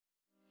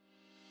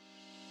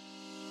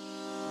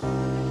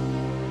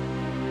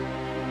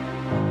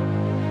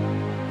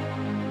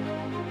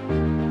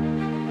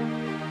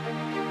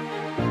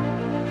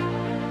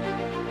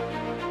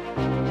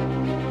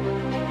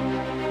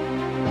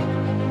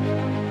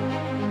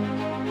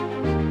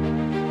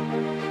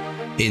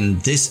In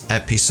this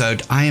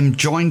episode, I am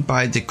joined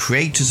by the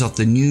creators of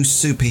the new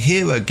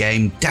superhero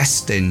game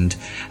Destined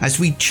as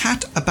we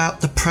chat about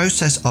the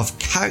process of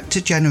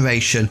character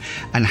generation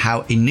and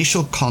how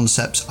initial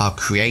concepts are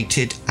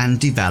created and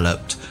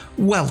developed.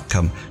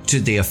 Welcome to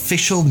the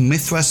official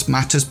Mythras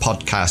Matters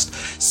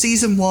podcast,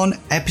 Season 1,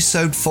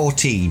 Episode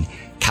 14,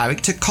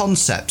 Character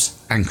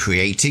Concepts and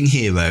Creating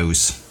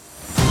Heroes.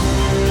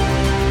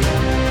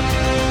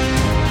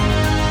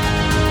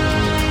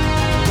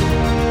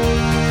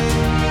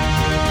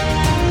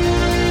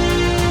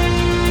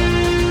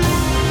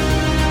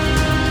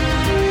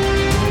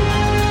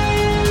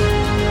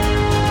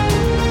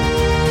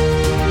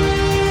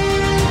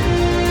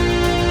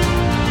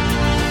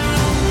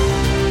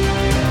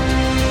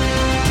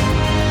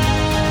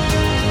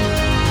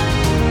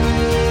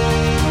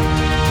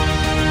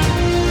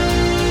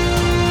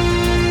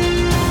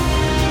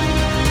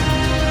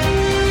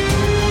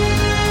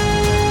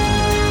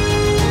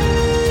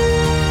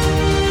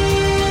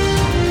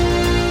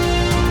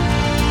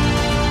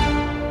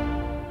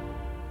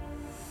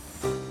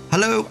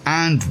 Hello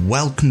and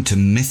welcome to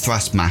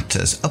Mythras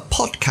Matters, a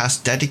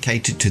podcast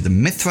dedicated to the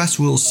Mythras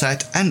rule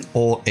set and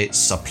all its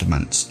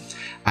supplements.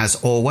 As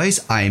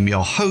always, I am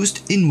your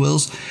host,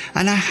 Inwills,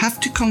 and I have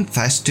to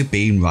confess to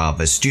being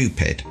rather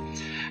stupid.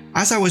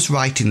 As I was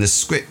writing the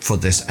script for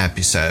this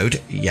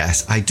episode,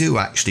 yes, I do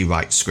actually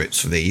write scripts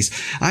for these,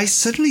 I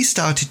suddenly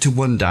started to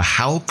wonder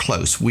how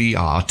close we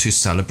are to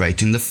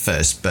celebrating the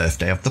first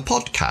birthday of the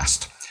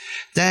podcast.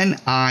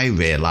 Then I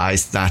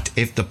realised that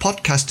if the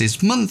podcast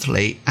is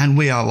monthly and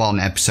we are on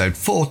episode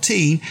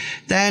 14,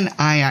 then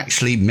I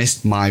actually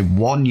missed my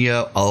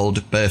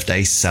 1-year-old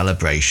birthday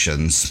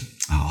celebrations.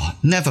 Oh,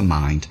 never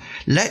mind.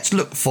 Let's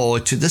look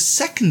forward to the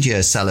second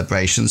year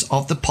celebrations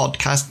of the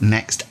podcast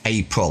next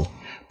April.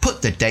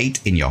 Put the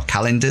date in your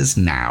calendars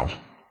now.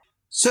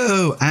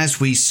 So, as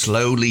we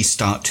slowly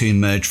start to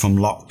emerge from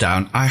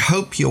lockdown, I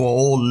hope you're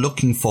all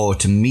looking forward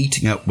to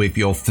meeting up with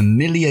your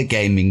familiar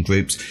gaming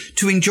groups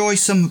to enjoy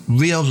some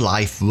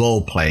real-life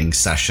role-playing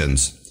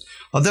sessions.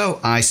 Although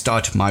I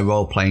started my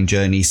role-playing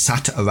journey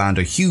sat around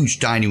a huge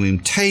dining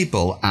room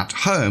table at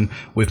home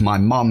with my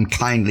mum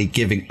kindly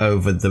giving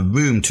over the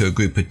room to a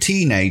group of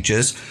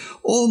teenagers,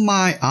 all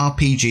my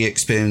RPG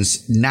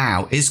experience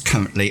now is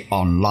currently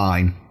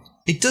online.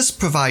 It does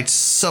provide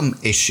some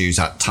issues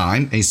at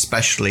times,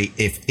 especially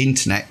if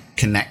internet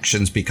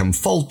connections become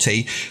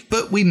faulty,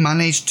 but we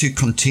managed to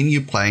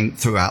continue playing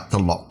throughout the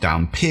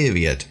lockdown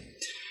period.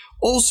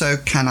 Also,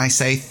 can I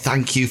say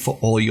thank you for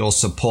all your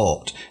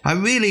support. I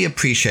really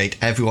appreciate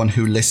everyone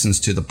who listens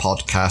to the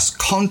podcast,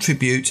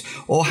 contributes,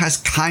 or has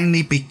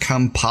kindly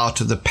become part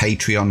of the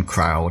Patreon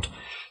crowd.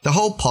 The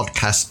whole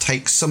podcast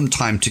takes some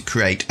time to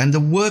create and the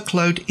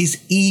workload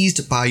is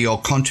eased by your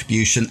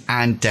contribution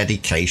and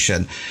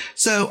dedication.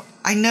 So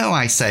I know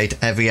I say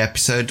it every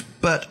episode,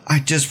 but I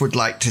just would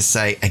like to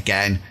say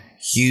again,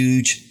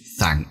 huge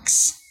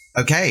thanks.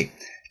 Okay,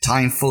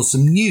 time for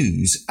some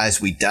news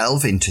as we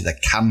delve into the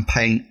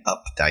campaign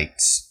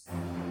updates.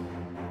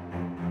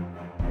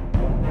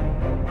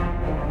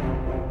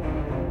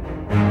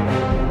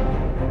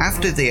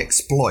 After the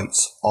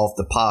exploits of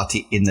the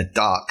party in the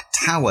Dark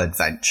Tower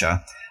adventure,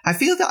 I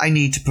feel that I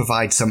need to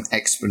provide some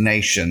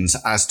explanations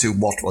as to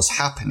what was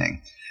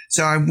happening.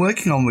 So I'm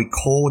working on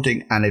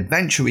recording an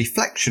adventure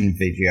reflection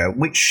video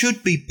which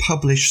should be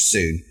published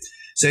soon.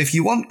 So if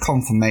you want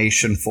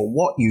confirmation for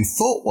what you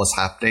thought was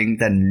happening,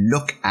 then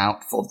look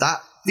out for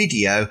that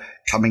video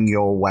coming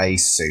your way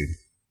soon.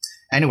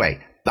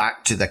 Anyway,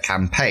 back to the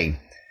campaign.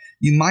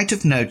 You might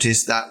have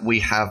noticed that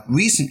we have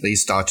recently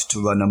started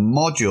to run a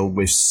module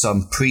with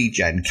some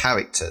pre-gen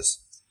characters.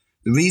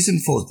 The reason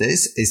for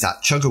this is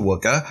that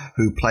Chuggerwugger,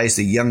 who plays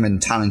the young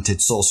and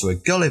talented sorcerer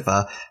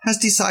Gulliver, has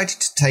decided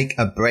to take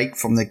a break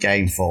from the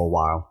game for a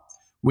while.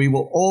 We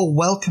will all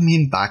welcome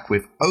him back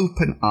with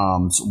open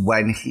arms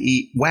when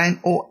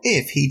or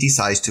if he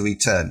decides to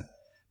return.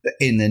 But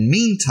in the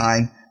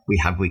meantime, we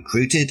have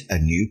recruited a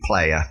new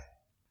player.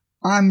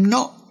 I'm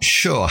not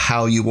sure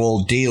how you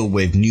all deal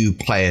with new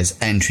players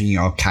entering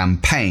your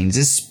campaigns,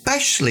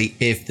 especially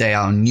if they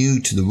are new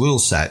to the rule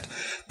set,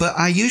 but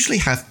I usually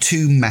have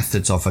two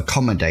methods of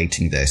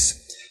accommodating this.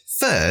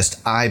 First,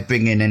 I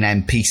bring in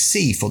an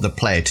NPC for the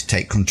player to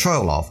take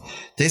control of.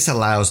 This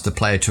allows the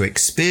player to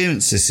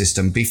experience the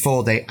system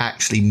before they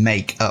actually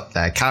make up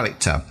their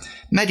character.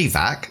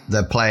 Medivac,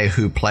 the player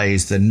who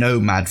plays the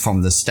nomad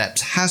from the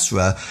steppes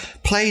Hazra,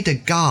 played a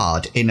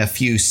guard in a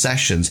few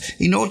sessions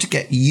in order to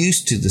get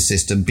used to the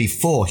system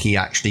before he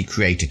actually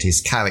created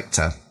his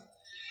character.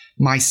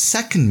 My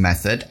second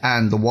method,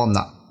 and the one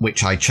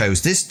which I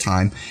chose this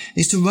time,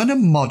 is to run a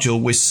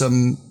module with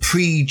some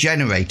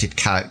pre-generated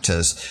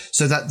characters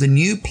so that the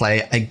new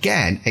player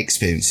again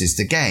experiences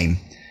the game.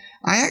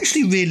 I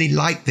actually really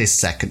like this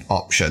second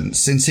option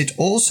since it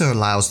also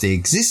allows the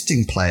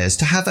existing players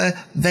to have a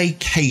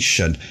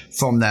vacation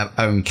from their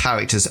own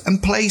characters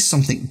and play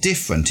something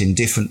different in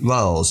different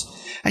roles.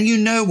 And you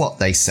know what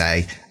they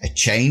say, a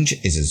change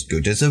is as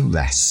good as a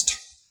rest.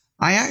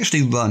 I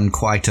actually run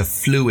quite a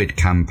fluid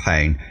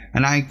campaign,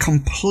 and I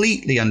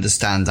completely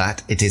understand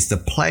that it is the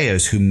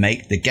players who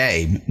make the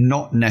game,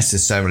 not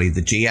necessarily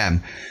the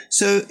GM.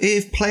 So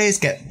if players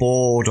get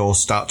bored or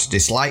start to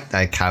dislike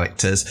their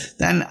characters,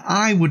 then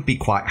I would be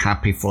quite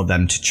happy for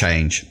them to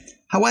change.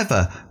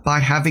 However, by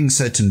having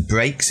certain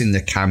breaks in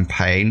the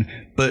campaign,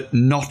 but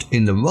not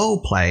in the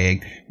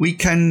role-playing, we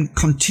can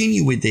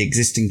continue with the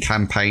existing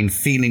campaign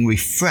feeling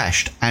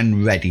refreshed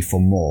and ready for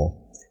more.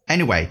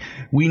 Anyway,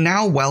 we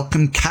now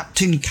welcome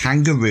Captain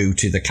Kangaroo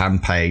to the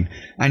campaign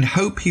and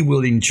hope he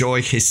will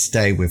enjoy his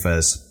stay with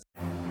us.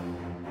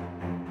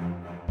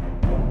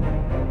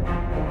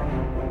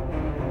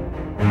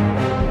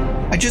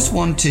 I just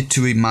wanted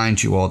to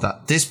remind you all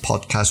that this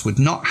podcast would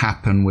not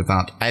happen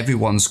without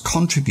everyone's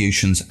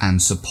contributions and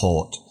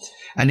support.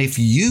 And if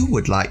you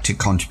would like to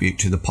contribute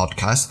to the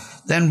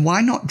podcast, then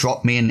why not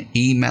drop me an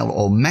email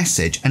or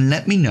message and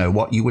let me know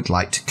what you would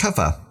like to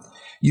cover.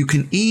 You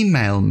can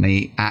email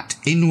me at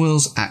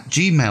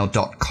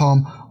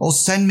inwills@gmail.com or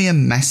send me a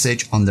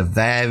message on the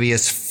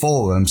various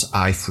forums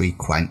I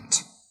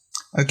frequent.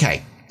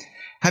 Okay,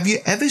 have you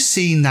ever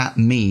seen that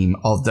meme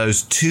of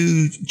those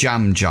two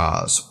jam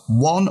jars,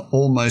 one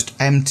almost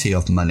empty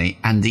of money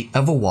and the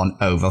other one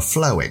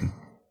overflowing?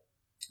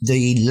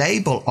 The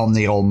label on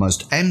the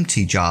almost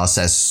empty jar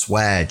says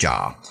swear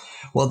jar.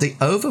 Well, the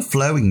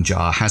overflowing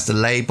jar has the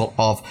label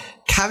of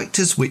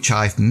characters which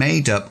I've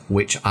made up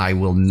which I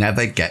will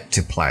never get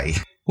to play.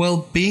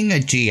 Well, being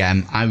a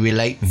GM, I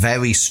relate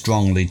very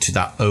strongly to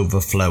that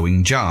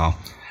overflowing jar.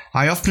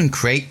 I often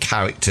create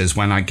characters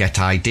when I get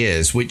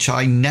ideas which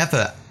I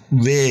never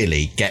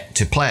really get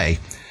to play.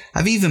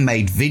 I've even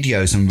made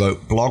videos and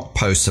wrote blog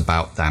posts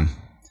about them.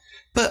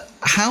 But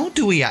how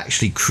do we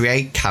actually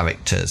create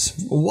characters?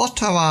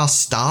 What are our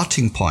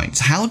starting points?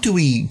 How do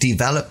we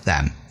develop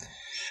them?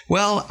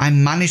 Well, I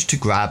managed to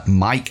grab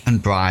Mike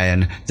and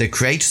Brian, the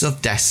creators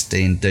of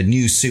Destined, the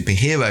new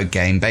superhero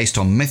game based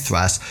on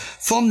Mythras,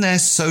 from their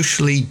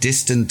socially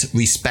distant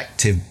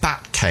respective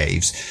bat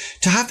caves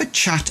to have a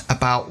chat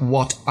about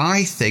what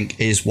I think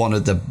is one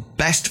of the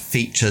best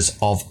features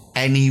of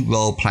any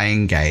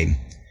role-playing game: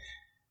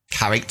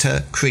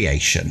 character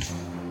creation.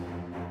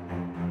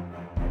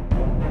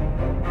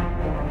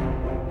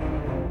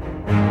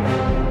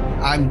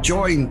 I'm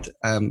joined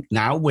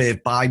now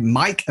by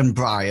Mike and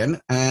Brian.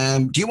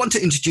 Do you want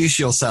to introduce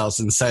yourselves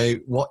and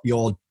say what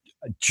your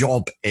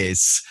job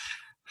is?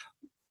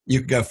 You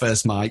can go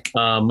first, Mike.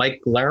 Mike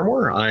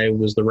Larimore. I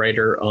was the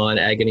writer on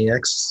Agony and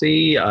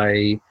Ecstasy.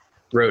 I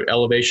wrote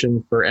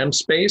Elevation for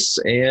M-Space,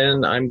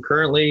 and I'm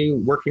currently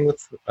working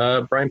with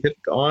Brian Pivic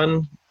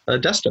on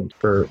Destined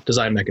for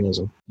Design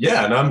Mechanism.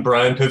 Yeah, and I'm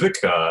Brian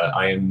Pivic.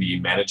 I am the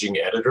managing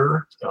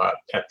editor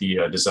at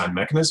the Design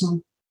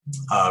Mechanism.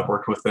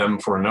 Worked with them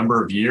for a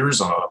number of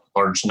years on a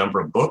large number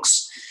of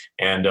books.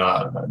 And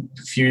a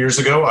few years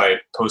ago, I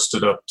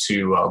posted up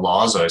to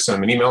Laws. I sent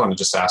him an email and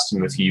just asked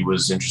him if he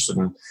was interested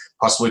in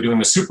possibly doing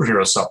the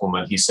superhero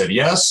supplement. He said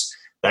yes.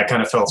 That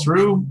kind of fell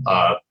through.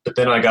 But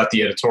then I got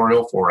the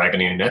editorial for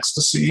Agony and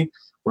Ecstasy.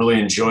 Really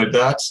enjoyed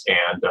that.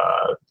 And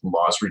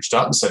Laws reached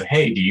out and said,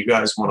 hey, do you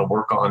guys want to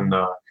work on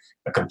a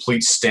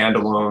complete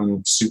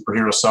standalone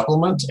superhero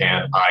supplement?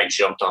 And I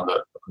jumped on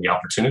the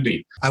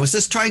opportunity. I was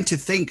just trying to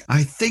think.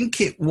 I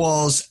think it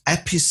was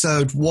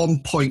episode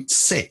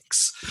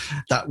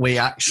 1.6 that we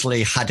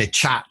actually had a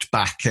chat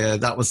back.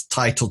 That was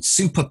titled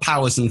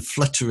Superpowers and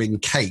Fluttering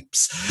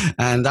Capes.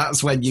 And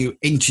that's when you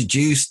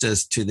introduced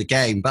us to the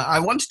game. But I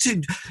wanted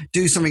to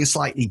do something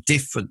slightly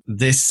different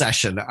this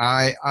session.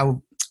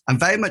 I'm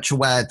very much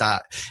aware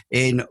that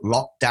in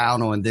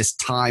lockdown or in this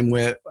time,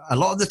 where a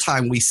lot of the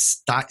time we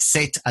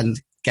sit and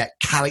get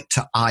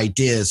character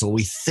ideas or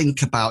we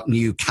think about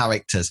new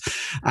characters.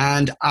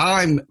 And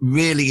I'm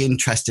really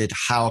interested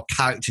how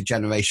character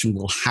generation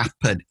will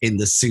happen in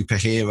the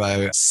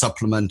superhero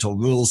supplement or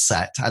rule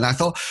set. And I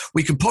thought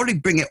we could probably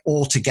bring it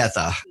all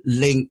together,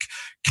 link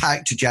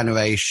character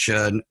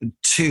generation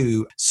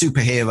to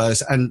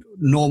superheroes and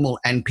normal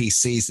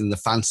NPCs in the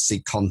fantasy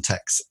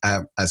context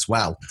as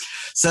well.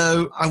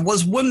 So I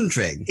was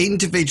wondering,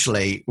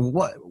 individually,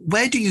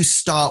 where do you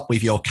start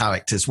with your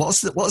characters? What's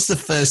the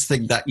first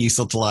thing that you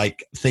sort of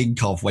like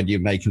think of when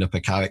you're making up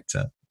a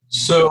character?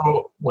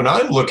 So when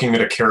I'm looking at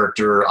a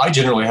character, I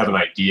generally have an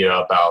idea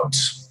about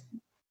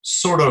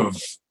sort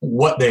of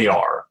what they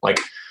are. Like,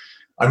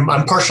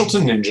 I'm partial to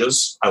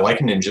ninjas. I like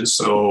ninjas.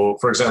 So,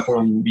 for example,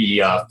 in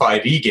the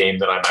 5e game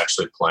that I'm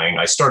actually playing,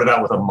 I started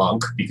out with a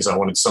monk because I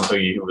wanted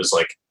somebody who was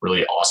like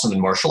really awesome in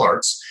martial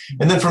arts.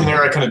 And then from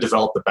there, I kind of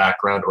developed the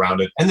background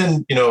around it. And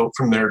then,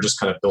 from there, just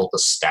kind of built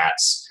the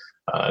stats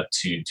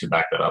to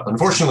back that up.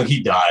 Unfortunately,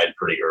 he died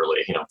pretty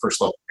early,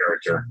 first level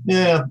character.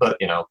 Yeah, but,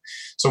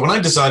 so when I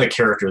design a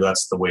character,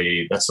 that's the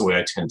way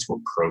I tend to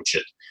approach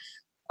it.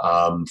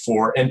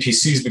 For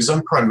NPCs, because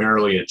I'm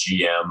primarily a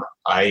GM,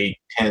 I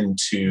tend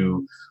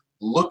to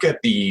look at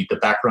the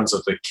backgrounds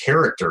of the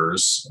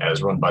characters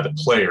as run by the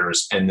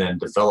players and then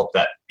develop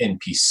that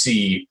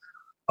NPC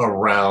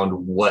around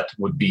what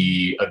would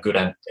be a good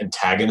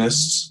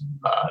antagonist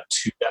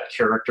to that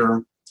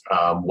character.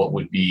 what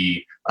would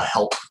be a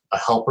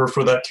helper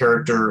for that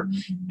character.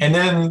 And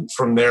then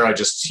from there, I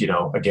just,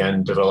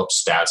 again, develop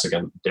stats.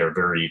 Again, they're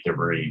very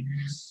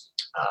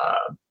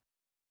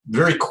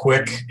very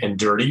quick and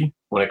dirty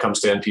when it comes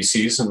to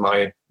NPCs in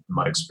my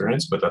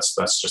experience, but that's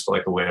just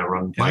like the way I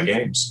run my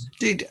games.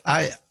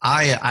 I've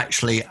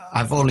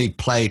only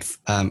played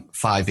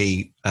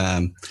 5e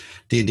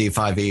D&D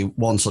 5e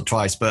once or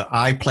twice, but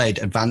I played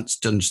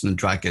Advanced Dungeons and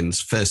Dragons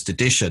first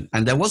edition,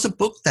 and there was a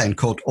book then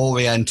called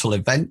Oriental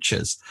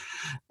Adventures,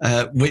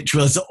 which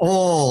was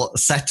all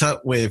set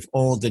up with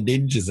all the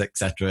ninjas,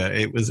 etc.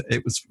 It was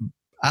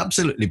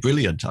absolutely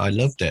brilliant. I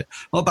loved it.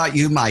 What about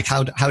you, Mike?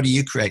 How do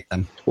you create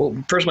them? Well,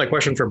 first, my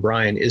question for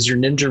Brian, is your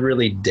ninja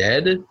really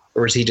dead,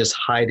 or is he just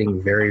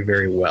hiding very,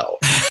 very well?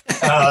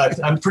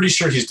 I'm pretty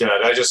sure he's dead.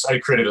 I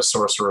created a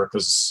sorcerer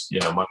because,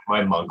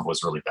 my monk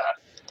was really bad.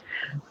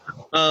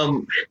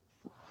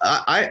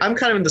 I'm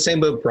kind of in the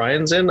same boat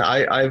Brian's in.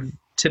 I've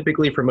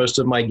typically, for most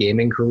of my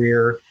gaming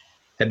career,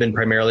 have been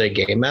primarily a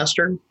game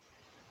master.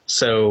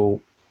 So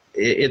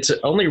it's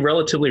only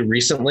relatively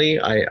recently,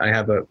 I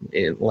have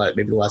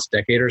maybe the last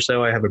decade or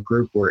so, I have a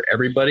group where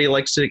everybody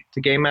likes to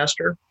game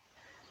master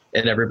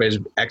and everybody's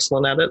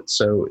excellent at it.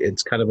 So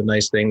it's kind of a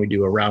nice thing. We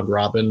do a round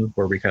robin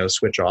where we kind of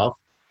switch off.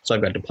 So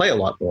I've got to play a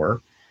lot more.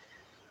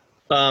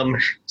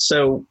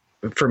 So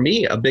for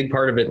me, a big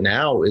part of it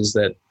now is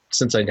that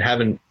since I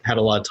haven't had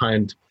a lot of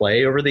time to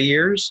play over the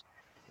years,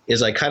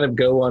 is I kind of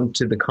go on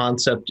to the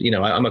concept,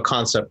 I'm a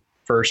concept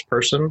first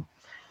person,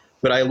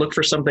 but I look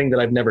for something that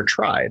I've never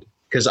tried.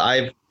 Because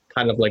I've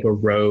kind of like a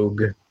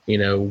rogue,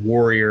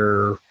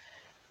 warrior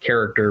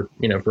character,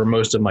 for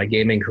most of my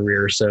gaming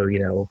career.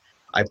 So,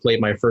 I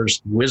played my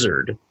first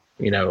wizard,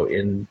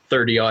 in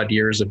 30 odd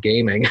years of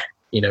gaming,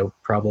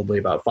 probably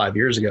about 5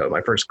 years ago,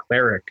 my first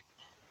cleric,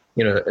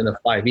 in a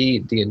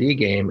 5e D&D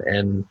game.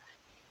 And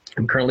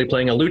I'm currently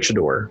playing a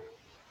luchador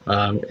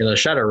in a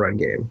Shadowrun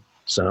game.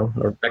 So,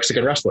 or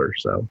Mexican wrestler.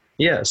 So,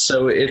 yeah.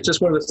 So it's just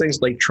one of those things,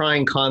 like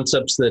trying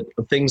concepts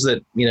things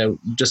that,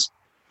 just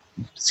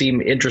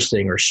seem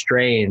interesting or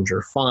strange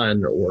or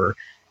fun, or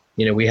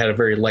we had a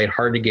very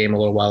lighthearted game a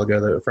little while ago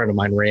that a friend of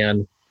mine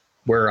ran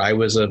where I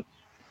was a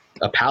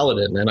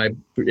paladin, and I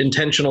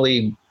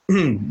intentionally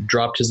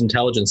dropped his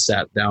intelligence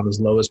stat down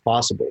as low as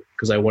possible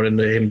because I wanted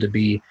him to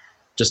be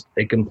just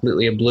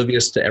completely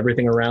oblivious to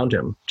everything around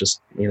him, just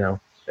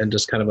and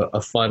just kind of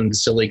a fun,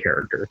 silly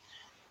character.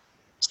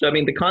 So I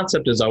mean, the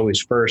concept is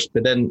always first,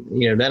 but then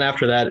then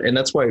after that, and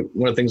that's why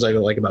one of the things I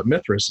like about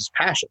Mithras is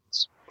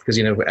passions, because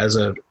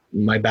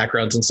my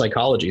background's in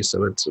psychology,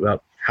 so it's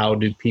about how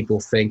do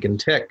people think and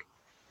tick.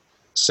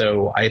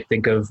 So I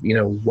think of,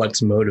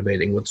 what's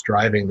motivating, what's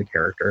driving the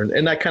character.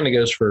 And that kind of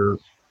goes for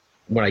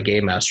when I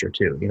game master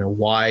too.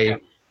 Why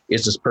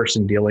is this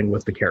person dealing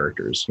with the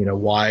characters?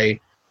 Why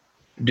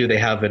do they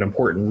have an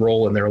important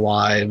role in their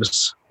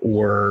lives?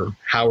 Or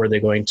how are they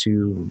going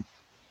to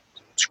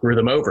screw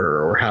them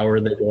over? Or how are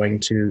they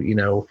going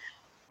to,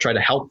 try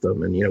to help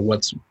them? And,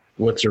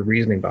 what's their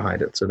reasoning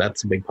behind it? So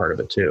that's a big part of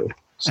it too.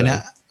 So.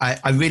 And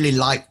I really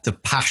like the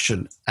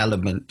passion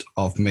element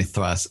of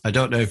Mithras. I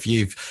don't know if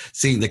you've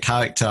seen the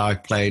character I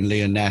play in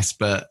Lyonesse,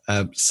 but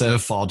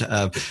Surford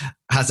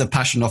has a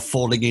passion of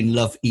falling in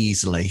love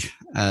easily.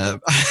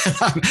 I'm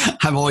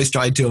always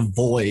trying to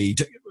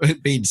avoid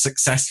being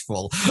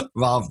successful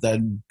rather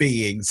than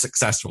being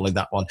successful in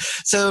that one.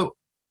 So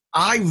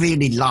I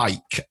really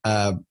like,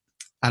 and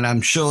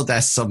I'm sure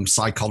there's some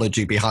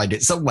psychology behind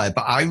it somewhere,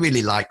 but I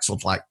really like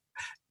sort of like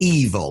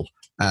evil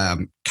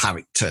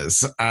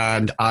characters,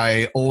 and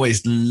I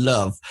always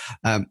love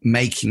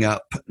making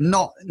up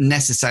not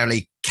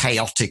necessarily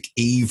chaotic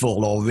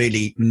evil or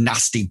really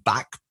nasty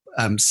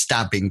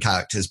stabbing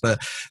characters, but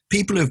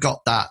people who've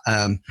got that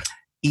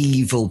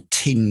evil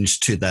tinge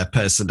to their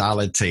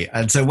personality.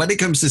 And so when it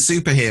comes to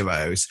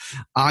superheroes,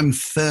 I'm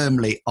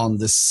firmly on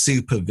the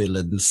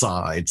supervillain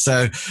side.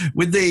 So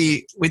with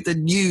the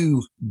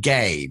new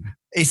game,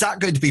 is that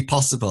going to be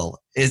possible?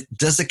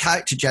 Does the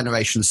character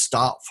generation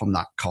start from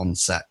that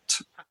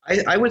concept?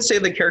 I would say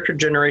the character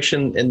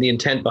generation and the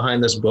intent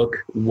behind this book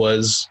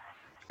was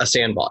a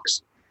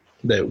sandbox.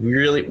 That we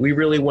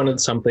really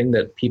wanted something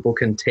that people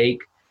can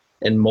take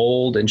and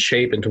mold and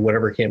shape into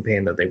whatever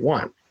campaign that they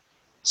want.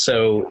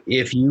 So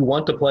if you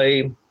want to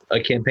play a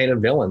campaign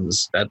of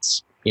villains,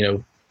 that's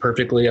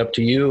perfectly up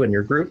to you and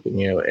your group,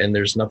 and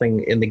there's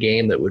nothing in the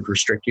game that would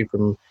restrict you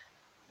from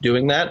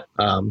doing that.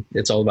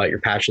 It's all about your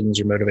passions,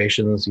 your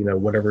motivations,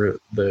 whatever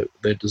the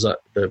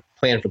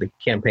plan for the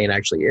campaign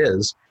actually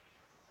is.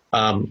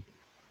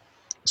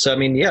 So I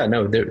mean, yeah,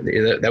 no,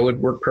 that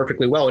would work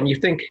perfectly well. And you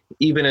think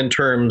even in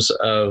terms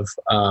of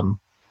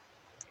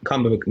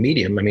comic book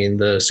medium, I mean,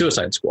 the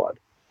Suicide Squad,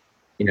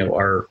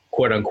 are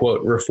quote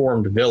unquote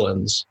reformed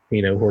villains,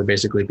 who are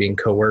basically being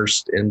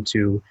coerced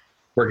into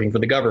working for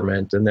the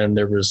government. And then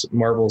there was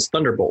Marvel's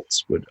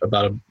Thunderbolts,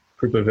 about a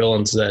group of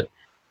villains that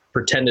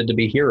pretended to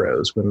be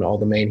heroes when all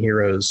the main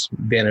heroes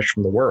vanished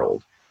from the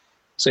world.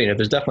 So,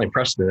 there's definitely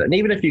precedent. And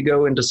even if you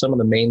go into some of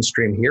the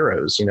mainstream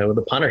heroes,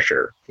 the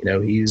Punisher,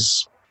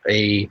 he's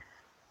a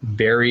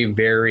very,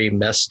 very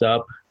messed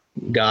up,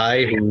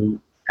 guy who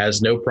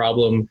has no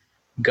problem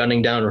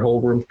gunning down a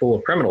whole room full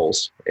of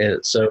criminals.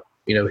 And so,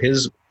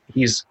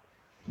 he's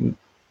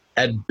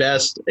at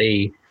best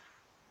a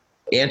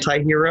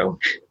anti-hero,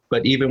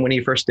 but even when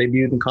he first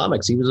debuted in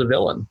comics, he was a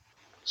villain.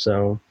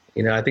 So,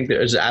 I think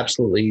there's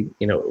absolutely,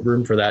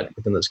 room for that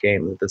within this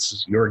game. This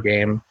is your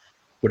game.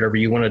 Whatever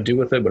you want to do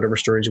with it, whatever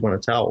stories you want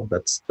to tell,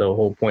 that's the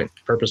whole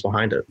purpose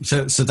behind it.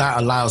 So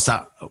that allows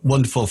that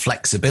wonderful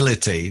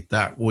flexibility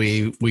that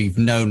we've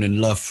known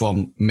and loved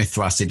from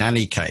Mythras in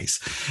any case,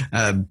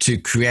 to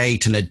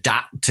create and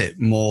adapt it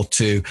more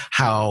to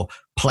how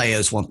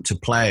players want to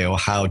play or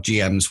how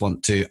GMs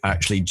want to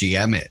actually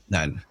GM it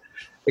then.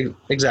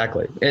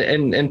 Exactly.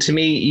 And to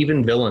me,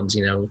 even villains,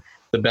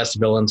 the best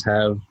villains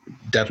have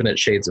definite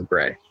shades of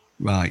gray.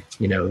 Right.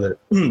 That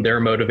their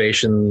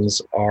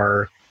motivations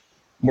are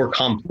more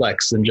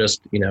complex than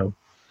just,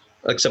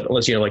 except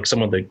unless, like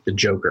someone like the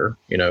Joker,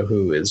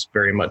 who is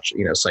very much,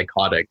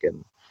 psychotic.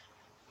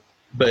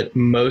 But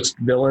most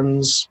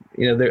villains,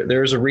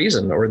 there's a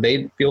reason, or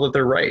they feel that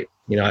they're right.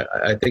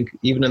 I think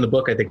even in the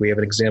book, I think we have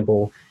an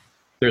example.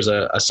 There's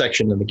a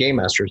section in the Game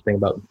Masters thing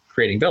about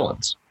creating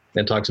villains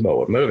and talks about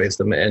what motivates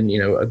them. And,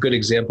 a good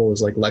example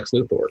is like Lex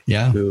Luthor,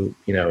 who,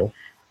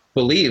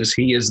 believes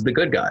he is the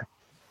good guy.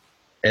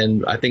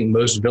 And I think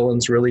most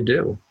villains really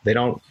do. They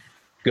don't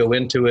go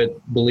into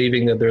it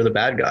believing that they're the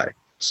bad guy.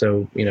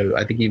 So,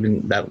 I think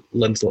even that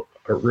lends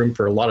room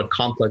for a lot of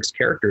complex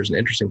characters and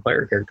interesting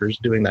player characters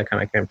doing that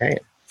kind of campaign.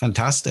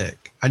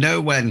 Fantastic. I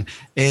know when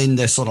in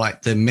the sort of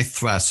like the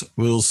Mythras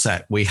rule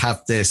set, we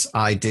have this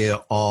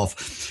idea of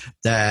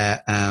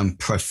their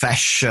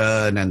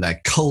profession and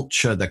their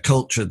culture,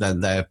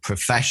 then their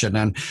profession.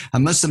 And I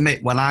must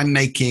admit, when I'm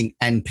making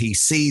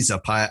NPCs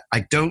up, I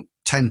don't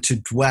tend to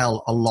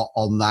dwell a lot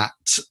on that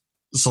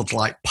sort of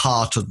like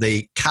part of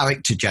the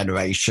character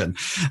generation.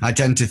 I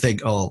tend to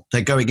think,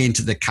 they're going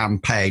into the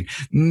campaign.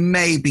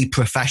 Maybe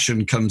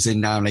profession comes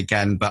in now and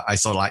again, but I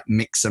sort of like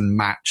mix and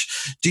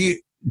match.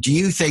 Do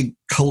you think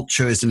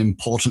culture is an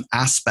important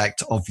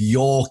aspect of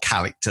your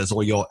characters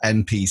or your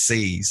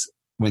NPCs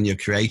when you're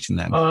creating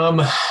them?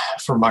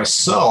 For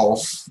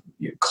myself,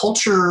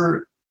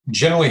 culture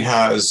generally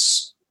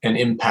has an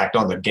impact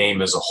on the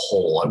game as a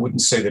whole. I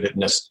wouldn't say that it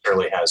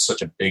necessarily has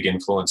such a big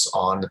influence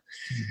on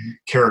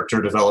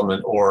character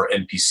development or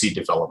NPC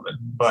development.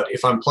 But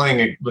if I'm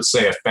playing, let's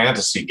say, a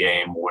fantasy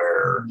game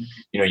where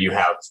you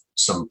have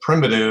some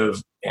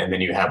primitive and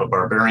then you have a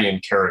barbarian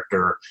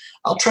character,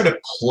 I'll try to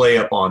play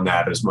up on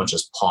that as much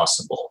as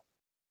possible.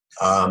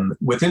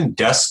 Within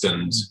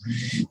Destined,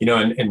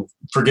 and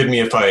forgive me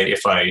if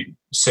I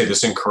say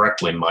this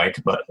incorrectly,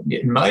 Mike, but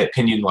in my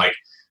opinion, like,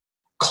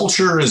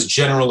 culture is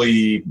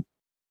generally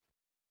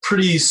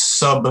pretty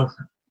subsumed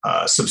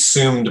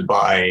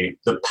by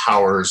the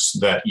powers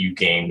that you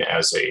gain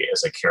as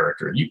a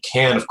character. You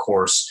can, of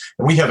course,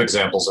 and we have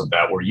examples of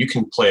that, where you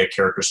can play a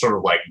character sort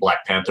of like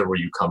Black Panther, where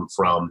you come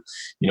from,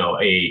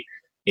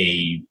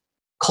 a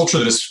culture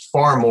that is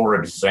far more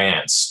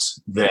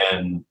advanced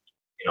than,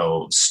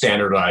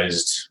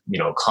 standardized,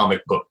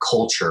 comic book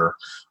culture.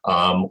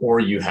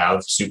 Or you have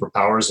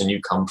superpowers and you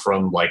come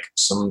from like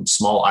some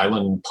small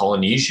island in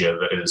Polynesia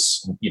that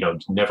is,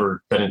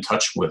 never been in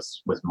touch with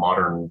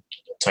modern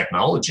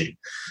technology.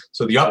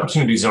 So the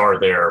opportunities are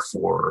there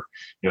for,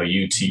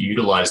 you to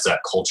utilize that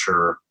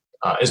culture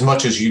as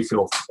much as you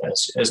feel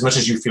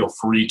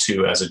free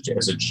to as a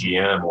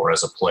GM or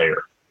as a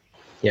player.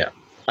 Yeah,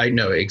 I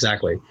know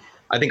exactly.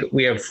 I think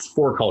we have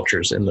 4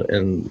 cultures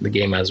in the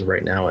game as of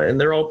right now, and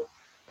they're all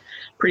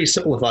pretty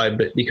simplified,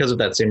 but because of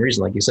that same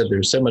reason, like you said,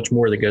 there's so much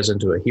more that goes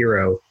into a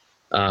hero.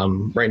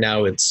 Right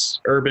now it's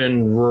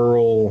urban,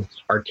 rural,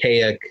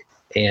 archaic,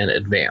 and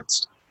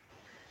advanced.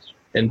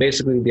 And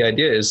basically the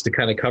idea is to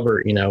kind of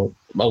cover, a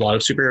lot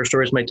of superhero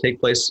stories might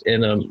take place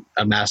in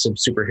a massive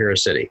superhero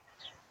city.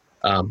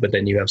 But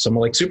then you have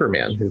someone like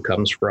Superman who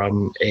comes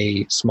from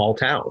a small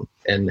town.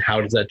 And how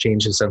does that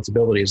change his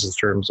sensibilities in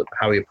terms of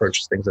how he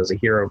approaches things as a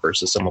hero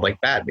versus someone like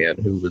Batman,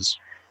 who was,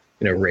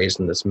 raised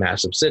in this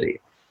massive city.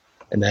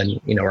 And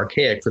then,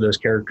 archaic for those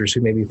characters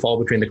who maybe fall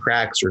between the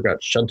cracks or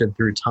got shunted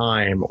through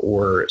time,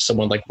 or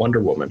someone like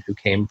Wonder Woman who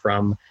came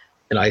from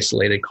an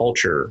isolated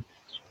culture.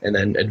 And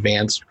then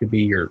advanced could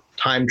be your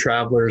time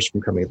travelers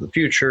from coming to the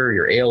future,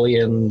 your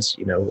aliens,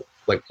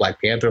 like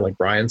Black Panther, like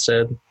Brian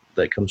said,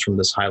 that comes from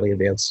this highly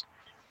advanced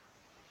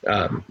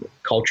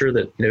culture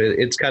that,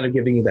 it's kind of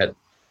giving you that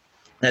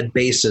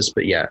basis.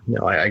 But yeah,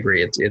 no, I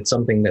agree. It's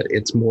something that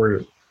it's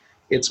more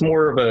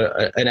of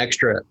an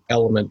extra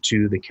element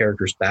to the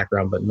character's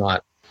background, but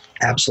not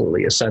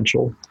absolutely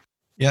essential.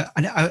 Yeah,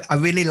 and I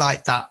really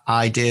like that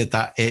idea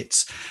that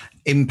it's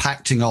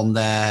impacting on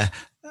their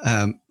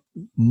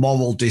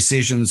moral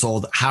decisions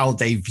or how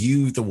they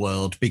view the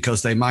world,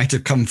 because they might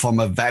have come from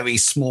a very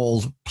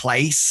small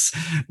place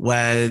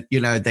where,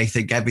 they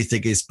think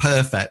everything is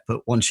perfect.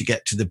 But once you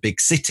get to the big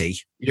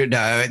city,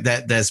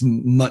 there's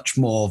much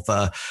more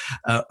of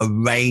a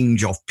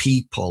range of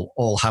people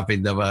all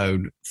having their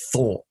own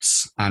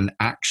thoughts and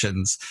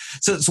actions.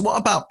 So what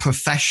about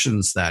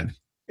professions then?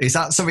 Is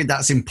that something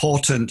that's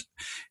important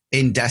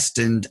in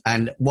Destined,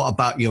 and what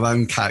about your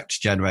own character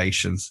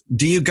generations?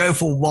 Do you go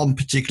for one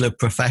particular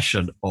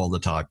profession all the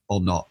time or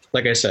not?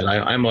 Like I said,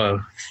 I'm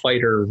a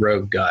fighter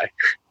rogue guy,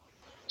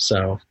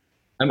 so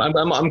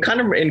I'm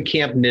kind of in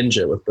camp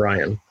ninja with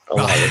Brian a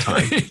lot of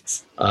the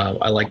time.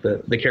 I like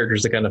the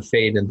characters that kind of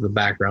fade into the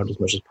background as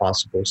much as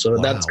possible. So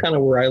that's kind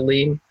of where I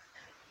lean.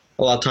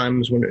 A lot of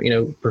times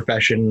when,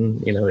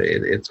 profession,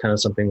 it's kind of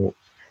something.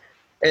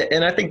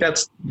 And I think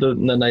that's the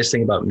nice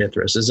thing about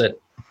Mythras is that,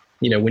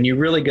 when you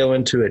really go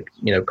into it,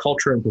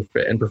 culture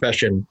and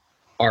profession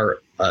are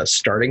a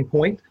starting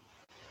point.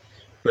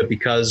 But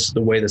because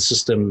the way the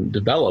system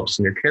develops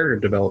and your character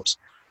develops,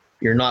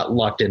 you're not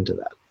locked into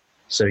that.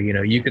 So,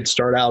 you could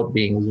start out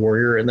being a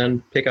warrior and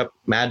then pick up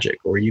magic,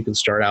 or you could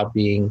start out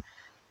being,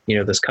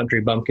 this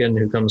country bumpkin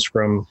who comes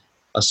from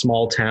a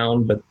small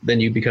town, but then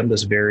you become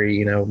this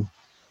very,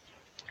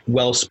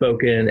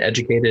 well-spoken,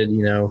 educated,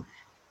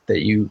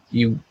 that you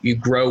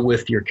grow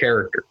with your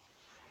character,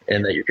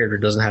 and that your character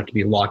doesn't have to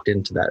be locked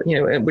into that,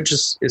 and which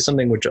is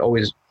something which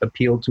always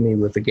appealed to me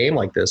with a game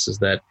like this is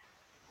that,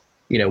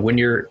 when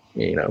you're,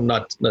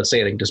 not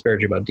saying anything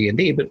disparaging about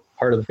D&D, but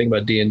part of the thing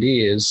about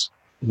D&D is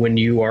when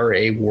you are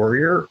a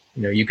warrior,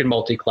 you can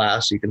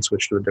multi-class, you can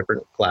switch to a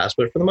different class,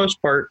 but for the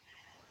most part,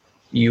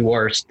 you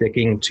are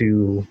sticking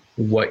to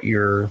what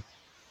your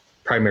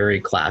primary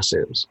class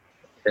is.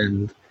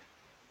 And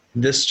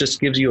this just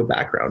gives you a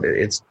background.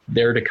 It's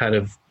there to kind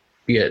of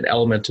be an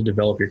element to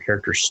develop your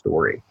character's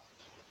story.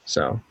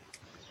 So,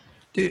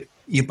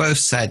 you both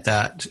said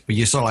that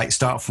you sort of like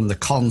start from the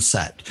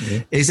concept.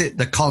 Mm-hmm. Is it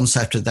the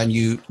concept and then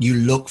you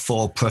look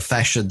for a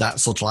profession that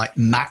sort of like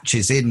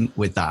matches in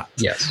with that?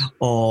 Yes.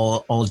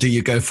 Or do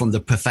you go from the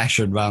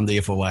profession round the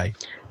other way?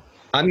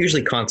 I'm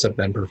usually concept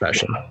then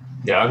profession.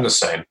 Yeah, I'm the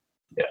same.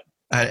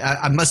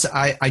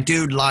 I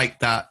do like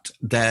that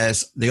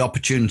there's the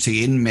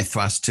opportunity in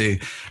Mythras to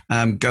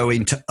go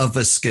into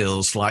other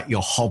skills like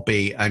your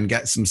hobby and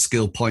get some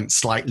skill points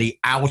slightly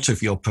out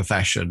of your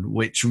profession,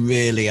 which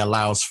really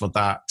allows for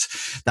that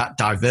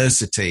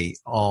diversity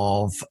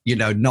of,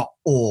 not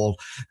all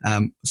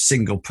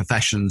single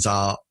professions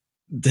are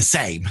the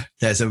same.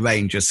 There's a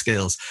range of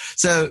skills.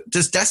 So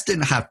does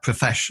Destin have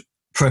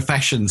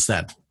professions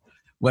then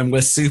when we're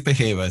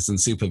superheroes and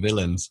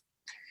supervillains?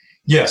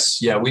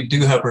 Yes, yeah, we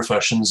do have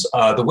professions.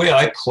 The way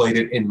I played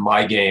it in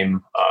my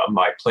game,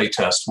 my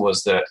playtest,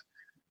 was that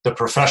the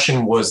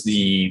profession was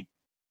the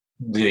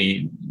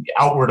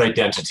outward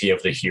identity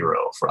of the hero.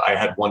 I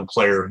had one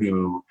player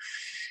who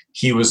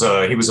he was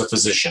a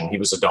physician, he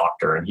was a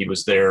doctor, and he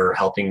was there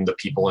helping the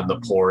people in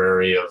the poor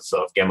area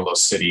of Gemelos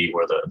City,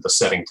 where the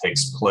setting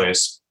takes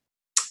place,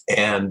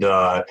 and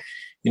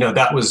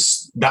that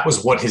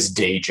was what his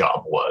day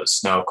job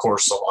was. Now, of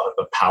course, a lot of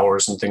the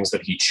powers and things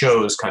that he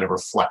chose kind of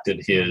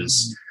reflected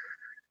his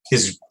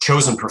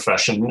chosen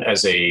profession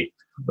as a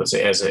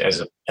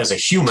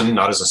human,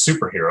 not as a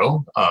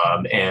superhero,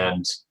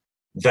 and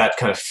that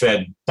kind of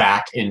fed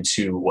back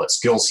into what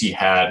skills he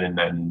had, and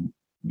then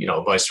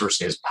vice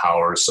versa, his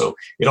powers. So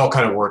it all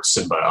kind of worked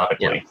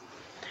symbiotically.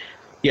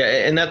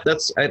 Yeah, and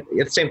that's it's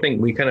the same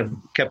thing. We kind of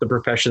kept the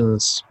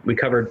professions. We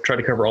tried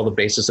to cover all the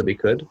bases that we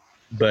could.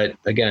 But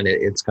again,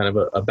 it's kind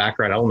of a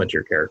background element to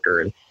your character.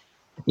 And,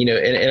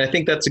 and I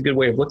think that's a good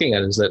way of looking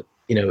at it is that,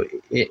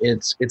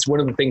 it's one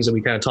of the things that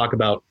we kind of talk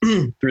about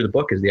through the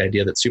book is the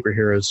idea that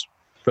superheroes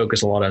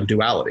focus a lot on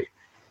duality.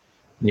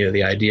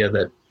 The idea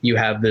that you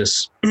have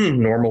this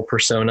normal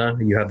persona,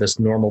 you have this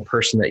normal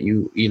person that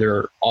you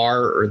either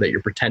are or that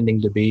you're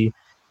pretending to be,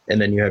 and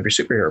then you have your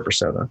superhero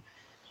persona.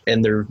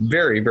 And they're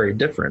very, very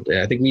different. And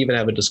I think we even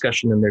have a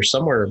discussion in there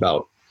somewhere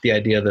about the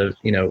idea that,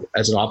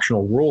 as an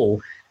optional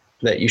rule,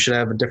 that you should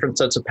have a different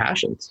sets of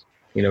passions,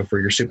 for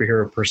your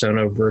superhero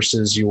persona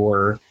versus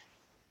your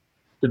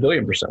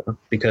civilian persona,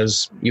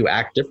 because you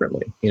act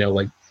differently.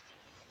 Like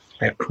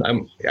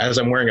as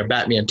I'm wearing a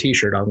Batman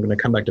t-shirt, I'm going to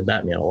come back to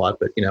Batman a lot,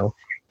 but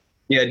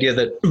the idea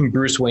that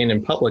Bruce Wayne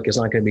in public is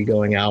not going to be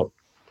going out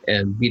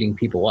and beating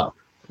people up,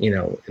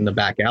 in the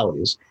back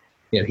alleys.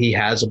 He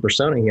has a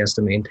persona he has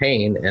to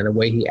maintain and a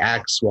way he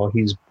acts while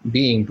he's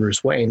being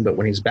Bruce Wayne, but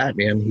when he's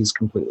Batman, he's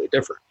completely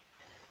different.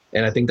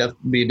 And I think that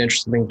would be an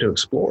interesting thing to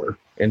explore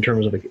in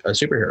terms of a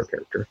superhero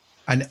character.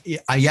 And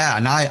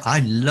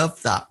I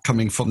love that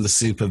coming from the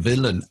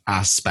supervillain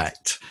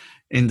aspect,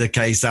 in the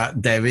case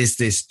that there is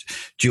this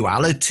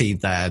duality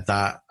there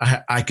that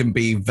I can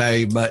be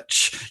very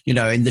much,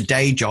 in the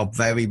day job,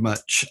 very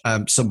much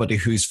somebody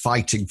who's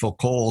fighting for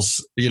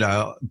cause,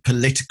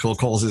 political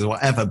causes or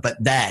whatever. But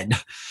then,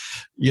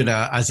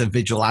 as a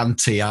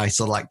vigilante, I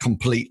sort of like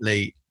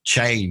completely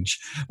change.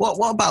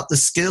 What about the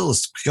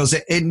skills? Because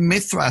in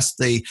Mythras,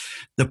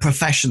 the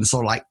profession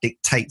sort of like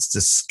dictates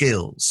the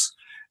skills.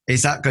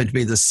 Is that going to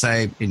be the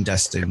same in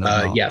Destiny?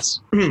 Yes.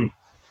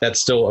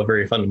 That's still a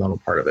very fundamental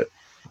part of it.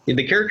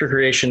 The character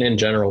creation in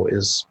general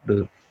is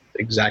the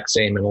exact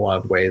same in a lot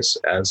of ways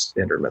as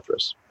standard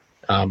Mythras.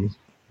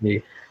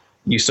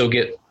 You still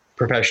get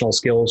professional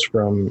skills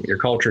from your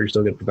culture. You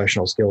still get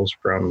professional skills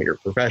from your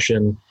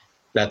profession.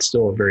 That's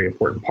still a very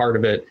important part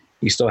of it.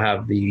 You still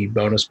have the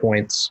bonus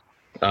points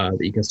that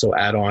you can still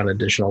add on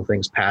additional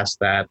things past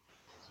that.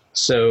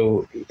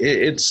 So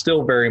it's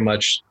still very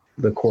much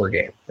the core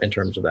game in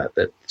terms of that.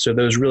 So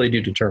those really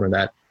do determine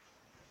that.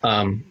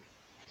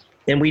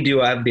 And we do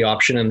have the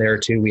option in there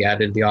too. We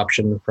added the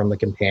option from the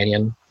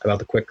companion about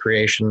the quick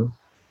creation.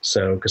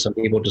 So, because some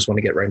people just want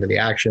to get right into the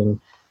action.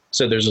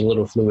 So there's a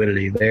little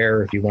fluidity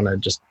there. If you want to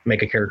just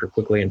make a character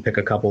quickly and pick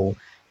a couple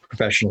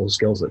professional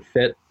skills that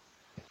fit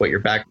what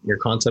your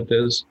concept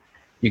is,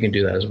 you can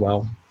do that as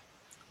well.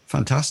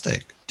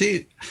 Fantastic.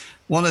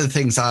 One of the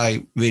things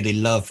I really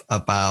love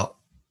about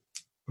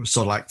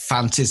sort of like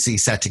fantasy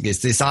setting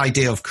is this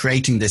idea of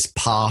creating this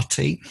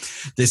party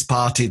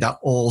that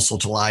all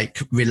sort of like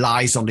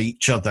relies on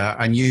each other.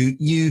 And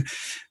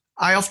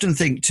I often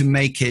think to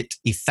make it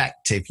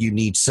effective, you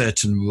need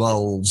certain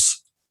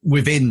roles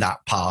within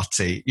that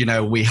party. You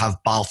know, we have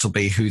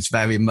Bartleby, who's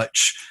very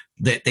much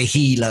the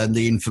healer and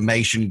the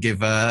information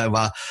giver.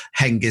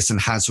 Hengist and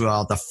Hazra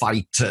are the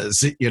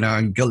fighters, you know,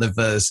 and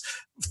Gulliver's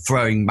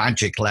throwing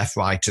magic left,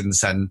 right, and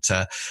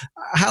center.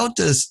 How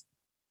does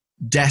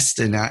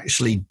Destin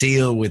actually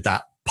deal with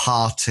that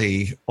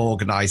party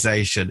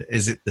organization?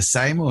 Is it the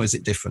same or is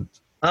it different?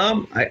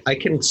 I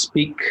can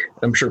speak.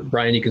 I'm sure,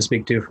 Brian, you can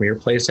speak too from your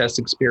playtest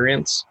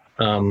experience.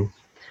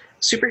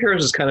 Superheroes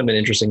is kind of an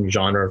interesting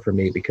genre for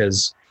me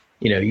because,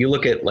 you know, you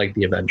look at like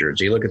the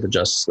Avengers, you look at the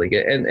Justice League,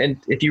 and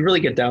if you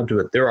really get down to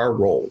it, there are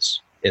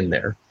roles in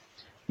there.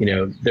 You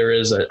know, there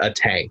is a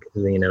tank,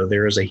 you know,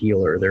 there is a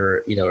healer,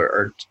 there, you know,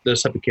 are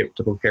those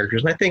typical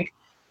characters. And I think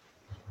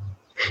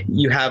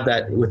you have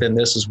that within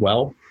this as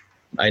well.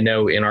 I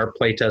know in our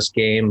playtest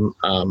game,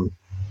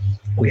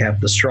 we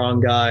have the strong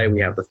guy, we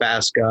have the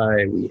fast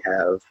guy, we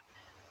have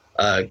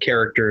a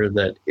character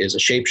that is a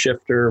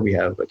shapeshifter, we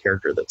have a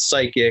character that's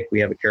psychic, we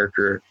have a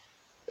character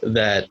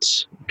that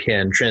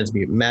can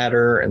transmute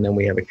matter, and then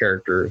we have a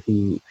character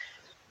who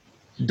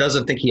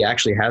doesn't think he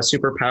actually has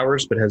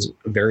superpowers, but has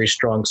very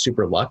strong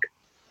super luck.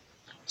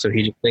 So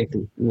he just thinks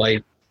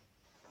life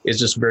is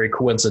just very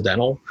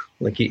coincidental.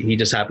 Like he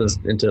just happens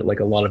into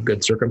like a lot of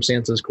good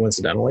circumstances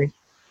coincidentally.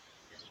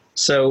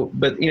 So,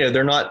 but you know,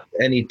 they're not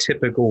any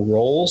typical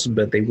roles,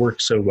 but they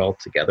work so well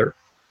together.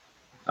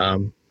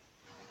 And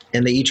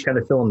they each kind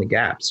of fill in the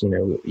gaps. You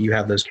know, you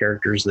have those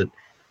characters that,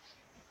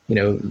 you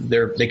know,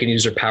 they can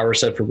use their power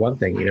set for one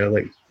thing, you know,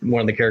 like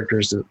one of the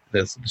characters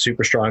that's the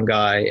super strong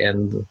guy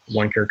and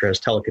one character has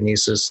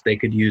telekinesis. They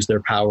could use their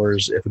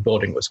powers if a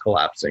building was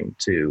collapsing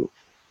to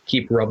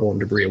keep rubble and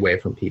debris away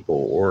from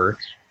people. Or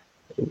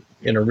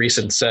in a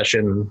recent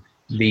session,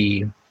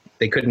 they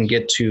couldn't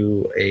get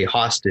to a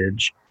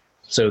hostage.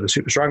 So the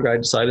super strong guy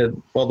decided,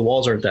 well, the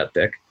walls aren't that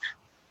thick.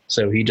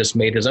 So he just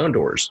made his own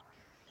doors.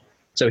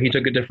 So he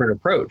took a different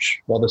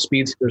approach while the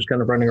speedster's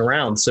kind of running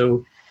around.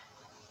 So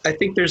I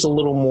think there's a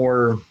little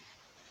more,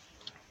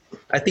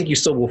 I think you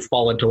still will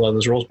fall into a lot of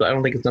those roles, but I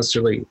don't think it's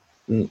necessarily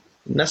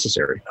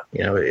necessary.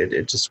 You know,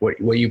 it's just what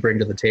you bring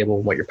to the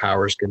table, what your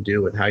powers can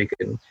do, and how you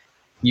can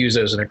use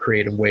those in a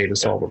creative way to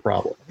solve a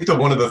problem. I think that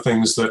one of the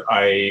things that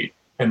I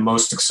am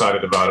most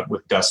excited about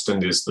with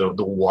Destined is the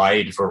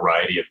wide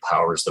variety of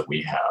powers that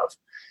we have.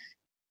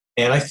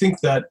 And I think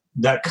that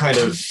kind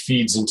of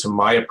feeds into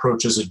my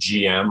approach as a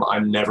GM.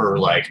 I'm never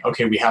like,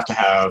 okay, we have to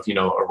have, you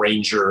know, a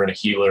ranger and a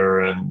healer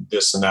and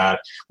this and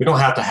that. We don't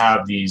have to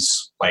have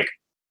these like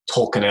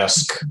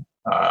Tolkien-esque,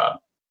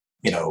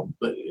 you know,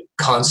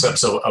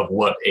 concepts of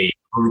what a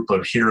group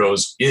of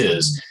heroes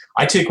is.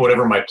 I take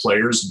whatever my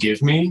players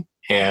give me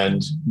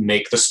and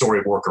make the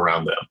story work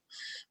around them.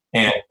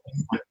 And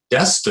with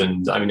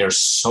Destined, I mean, there's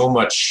so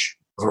much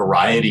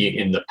variety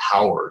in the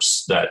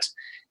powers that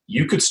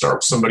you could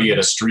start somebody at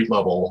a street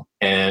level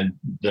and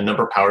the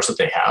number of powers that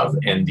they have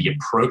and the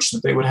approach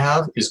that they would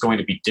have is going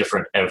to be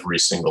different every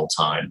single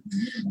time.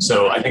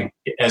 So I think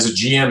as a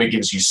GM, it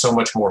gives you so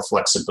much more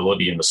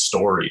flexibility in the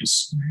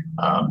stories.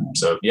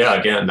 So yeah,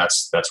 again,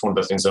 that's one of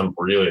the things I'm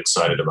really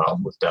excited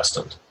about with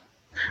Destined.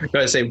 I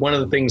gotta say, one of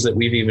the things that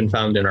we've even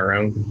found in our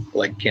own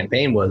like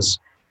campaign was,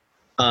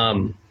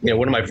 you know,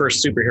 one of my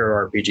first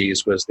superhero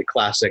RPGs was the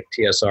classic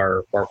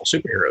TSR Marvel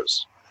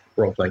Superheroes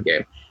role-playing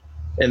game.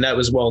 And that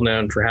was well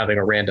known for having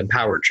a random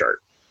power chart,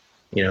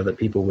 you know, that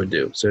people would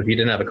do. So if you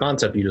didn't have a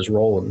concept, you just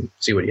roll and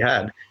see what you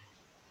had.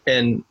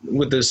 And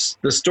with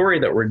the story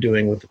that we're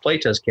doing with the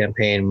playtest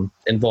campaign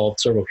involved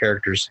several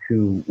characters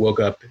who woke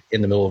up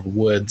in the middle of the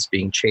woods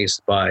being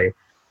chased by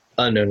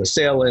unknown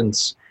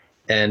assailants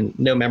and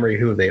no memory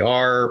who they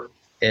are.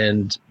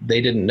 And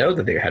they didn't know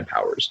that they had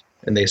powers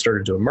and they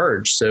started to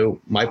emerge. So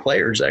my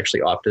players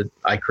actually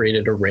I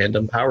created a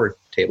random power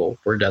table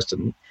for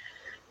Destiny.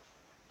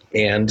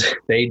 And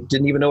they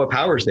didn't even know what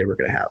powers they were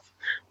going to have.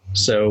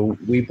 So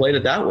we played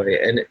it that way.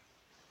 And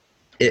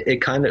they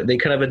kind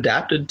of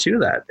adapted to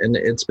that. And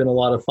it's been a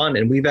lot of fun.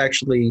 And we've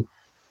actually,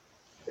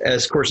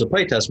 as course of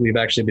playtest, we've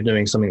actually been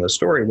doing something in the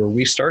story where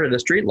we started at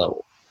street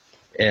level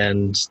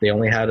and they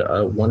only had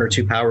 1 or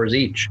 2 powers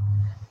each.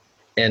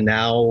 And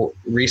now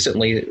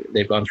recently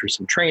they've gone through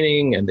some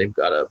training and they've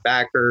got a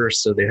backer.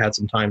 So they've had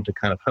some time to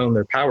kind of hone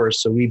their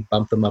powers. So we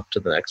bumped them up to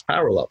the next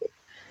power level.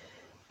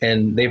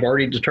 And they've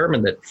already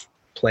determined that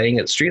playing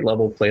at street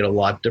level played a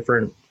lot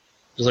different.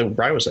 Just like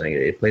Brian was saying,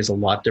 it plays a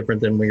lot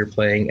different than when you're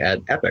playing at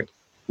Epic,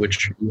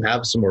 which you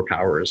have some more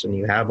powers and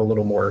you have a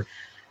little more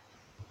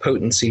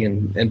potency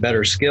and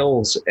better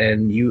skills,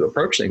 and you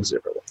approach things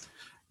differently.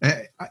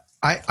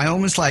 I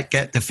almost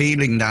get the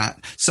feeling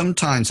that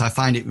sometimes I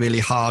find it really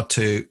hard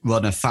to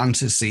run a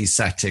fantasy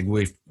setting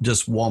with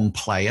just one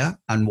player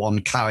and one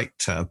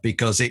character,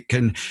 because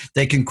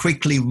they can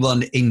quickly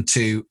run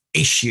into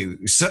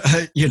issues.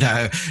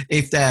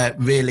 If they're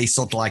really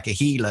sort of like a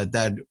healer,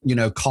 then,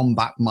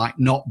 combat might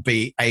not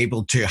be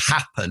able to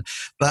happen.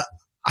 But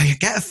I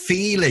get a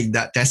feeling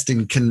that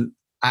Destin can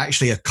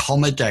actually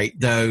accommodate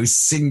those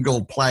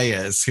single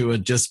players who are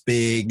just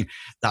being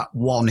that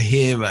one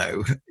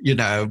hero,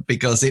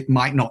 because it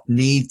might not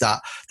need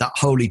that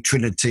holy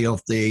trinity of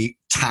the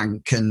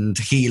tank and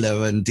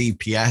healer and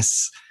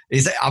DPS.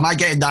 Am I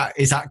getting that?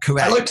 Is that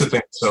correct? I like to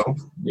think so.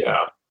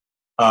 Yeah.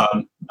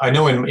 I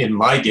know in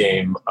my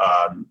game,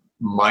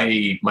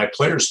 my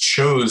players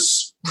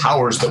chose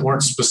powers that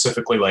weren't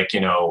specifically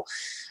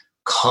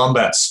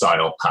combat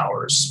style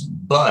powers,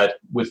 but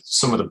with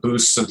some of the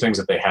boosts and things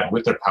that they had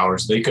with their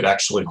powers, they could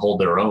actually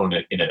hold their own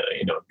in a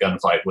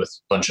gunfight with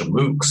a bunch of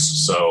mooks.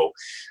 So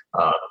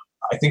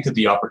I think that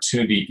the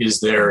opportunity is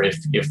there if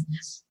you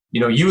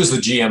as the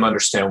GM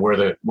understand where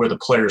the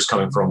player is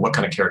coming from, what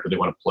kind of character they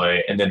want to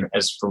play, and then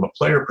as from a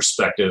player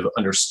perspective,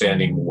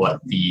 understanding what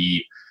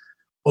the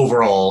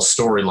overall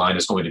storyline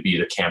is going to be,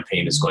 the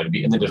campaign is going to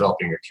be, and then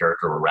developing your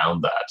character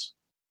around that.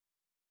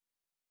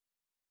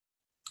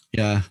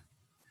 Yeah.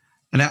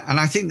 And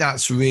I think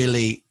that's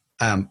really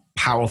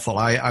powerful.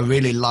 I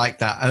really like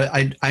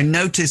that. I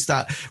noticed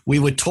that we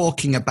were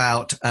talking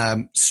about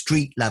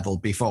street level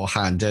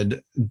beforehand,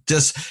 and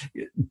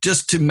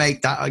just to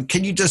make that,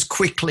 can you just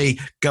quickly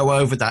go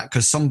over that?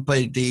 Because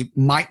somebody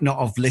might not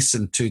have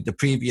listened to the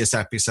previous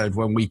episode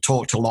when we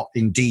talked a lot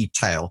in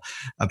detail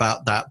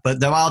about that. But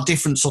there are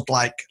different sort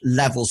of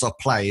levels of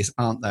play,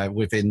 aren't there,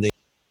 within the...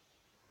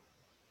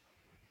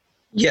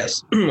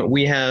 Yes,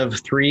 we have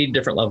 3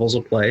 different levels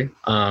of play.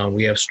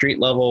 We have street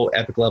level,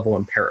 epic level,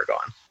 and paragon.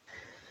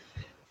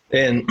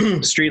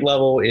 And street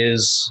level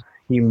is,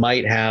 you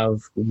might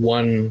have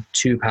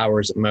 1-2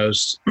 powers at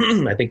most.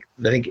 I think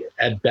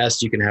at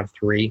best you can have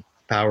 3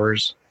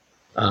 powers.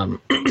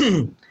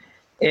 And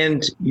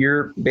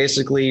you're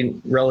basically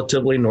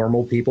relatively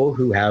normal people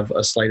who have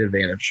a slight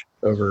advantage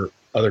over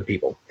other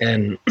people.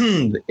 And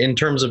in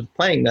terms of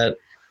playing that,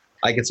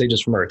 I could say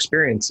just from our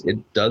experience, it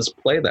does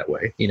play that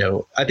way.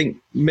 I think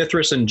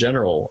Mythras in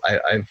general,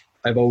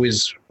 I've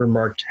always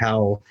remarked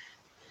how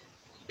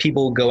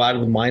people go out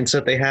of the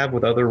mindset they have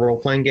with other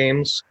role-playing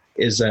games,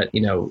 is that,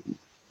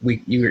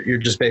 you're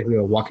just basically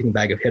a walking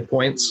bag of hit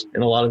points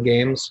in a lot of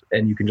games,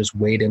 and you can just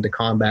wade into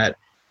combat,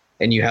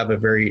 and you have a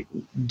very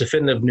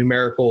definitive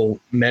numerical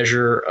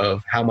measure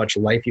of how much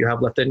life you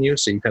have left in you,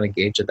 so you kind of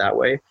gauge it that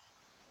way.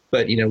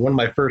 But, one of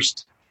my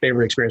first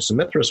favorite experiences in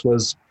Mythras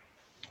was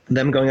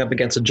them going up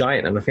against a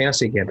giant in a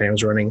fantasy campaign I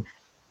was running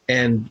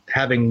and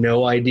having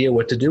no idea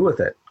what to do with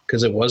it,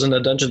 because it wasn't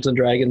a Dungeons and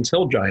Dragons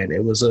hill giant.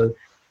 It was a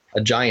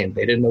giant.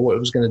 They didn't know what it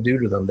was going to do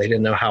to them. They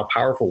didn't know how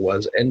powerful it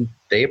was, and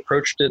they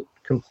approached it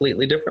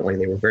completely differently.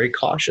 They were very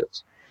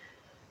cautious.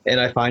 And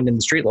I find in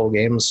the street level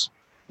games,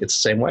 it's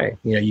the same way.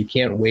 You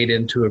can't wade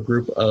into a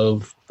group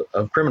of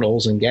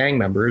criminals and gang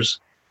members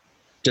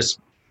just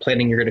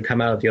planning you're going to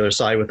come out the other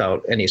side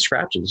without any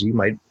scratches. You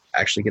might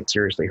actually get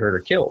seriously hurt or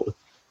killed.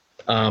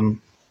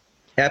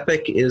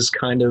 Epic is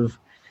kind of,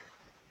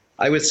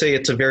 I would say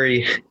it's a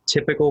very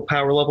typical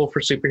power level for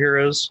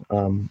superheroes.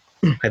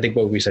 I think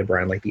what we said,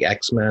 Brian, the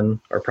X-Men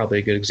are probably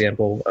a good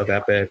example of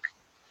Epic.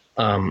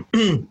 A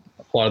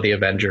lot of the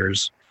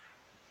Avengers,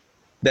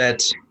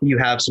 that you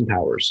have some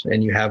powers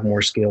and you have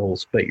more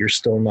skills, but you're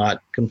still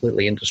not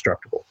completely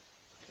indestructible.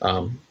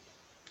 I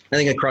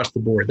think across the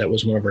board, that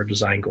was one of our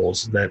design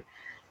goals, that,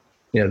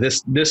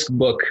 this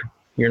book,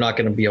 you're not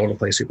going to be able to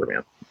play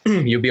Superman.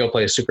 You'll be able to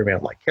play a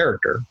Superman-like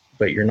character,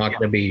 but you're not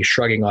going to be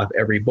shrugging off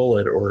every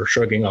bullet or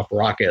shrugging off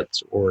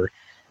rockets, or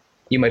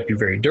you might be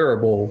very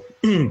durable,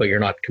 but you're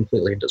not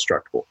completely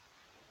indestructible.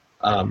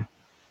 And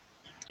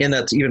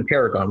that's even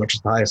Paragon, which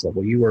is the highest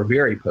level. You are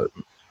very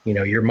potent.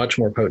 You're much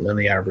more potent than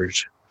the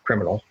average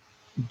criminal,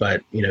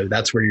 but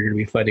that's where you're going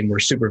to be fighting more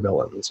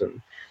supervillains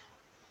and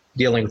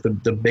dealing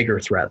with the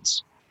bigger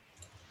threats.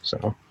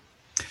 So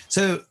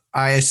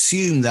I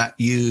assume that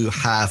you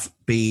have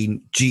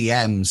been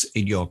GMs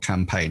in your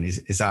campaign.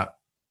 Is that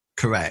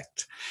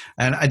correct?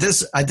 And I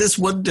just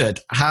wondered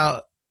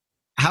how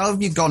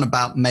have you gone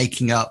about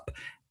making up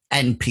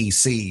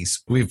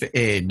NPCs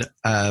within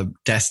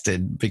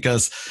Destin?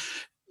 Because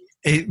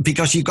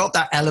you got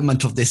that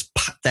element of their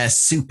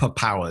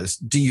superpowers.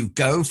 Do you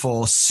go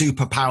for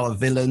superpower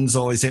villains,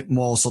 or is it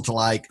more sort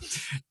of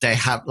they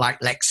have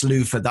Lex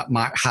Luthor that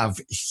might have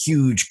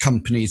huge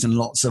companies and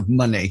lots of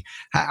money?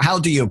 How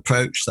do you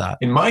approach that?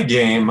 In my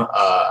game,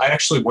 I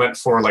actually went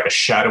for a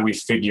shadowy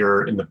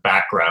figure in the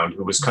background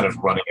who was kind of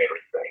running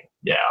everything.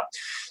 Yeah.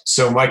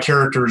 So my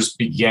characters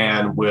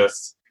began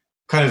with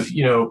kind of,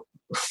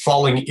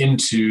 falling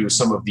into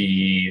some of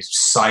the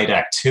side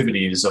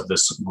activities of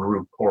this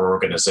group or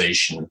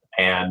organization,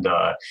 and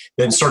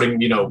then starting,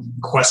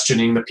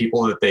 questioning the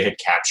people that they had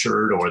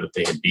captured or that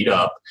they had beat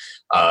up,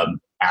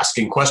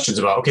 asking questions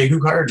about, okay,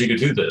 who hired you to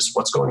do this?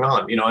 What's going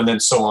on? And then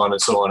so on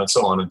and so on and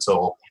so on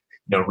until,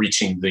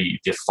 reaching the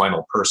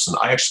final person.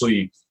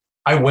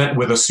 I went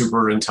with a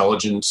super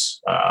intelligent,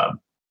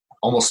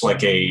 almost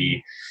like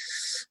an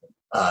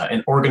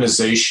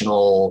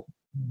organizational,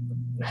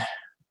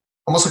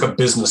 almost like a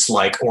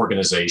business-like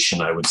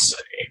organization, I would say,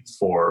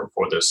 for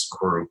this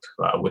group,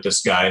 with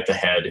this guy at the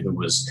head who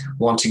was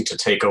wanting to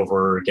take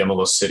over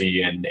Gemolo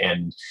City and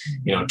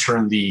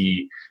turn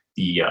the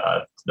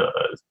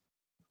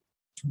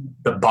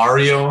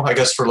barrio, I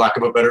guess, for lack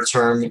of a better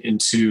term,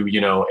 into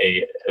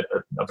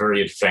a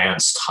very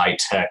advanced,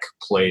 high-tech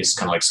place,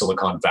 kind of like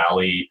Silicon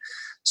Valley.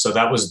 So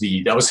that was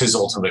his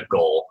ultimate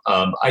goal.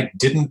 I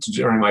didn't,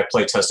 during my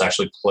playtest,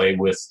 actually play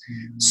with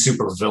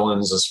super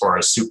villains as far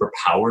as super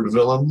powered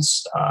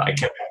villains.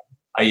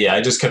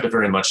 I just kept it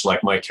very much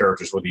like my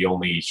characters were the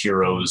only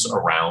heroes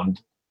around.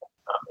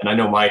 And I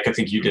know, Mike, I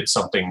think you did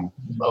something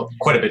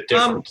quite a bit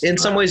different. In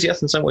some ways,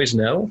 yes. In some ways,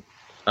 no.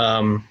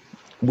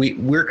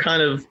 We're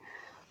kind of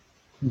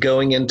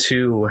going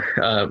into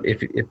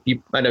if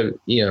you,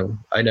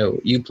 I know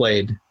you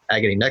played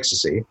Agony and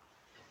Ecstasy,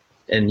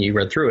 and you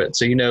read through it.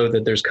 So you know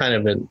that there's kind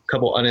of a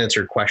couple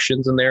unanswered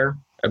questions in there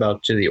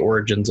about the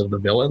origins of the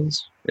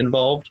villains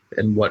involved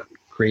and what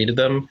created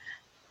them.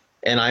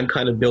 And I'm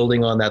kind of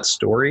building on that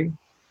story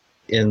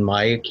in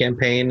my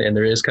campaign. And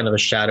there is kind of a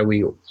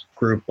shadowy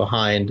group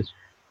behind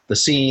the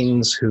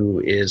scenes who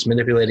is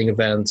manipulating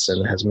events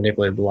and has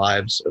manipulated the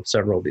lives of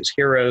several of these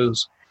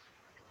heroes.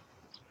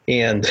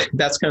 And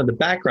that's kind of the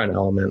background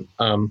element.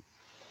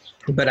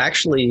 But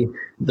actually,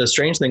 the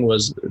strange thing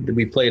was that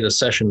we played a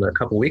session a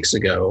couple weeks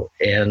ago,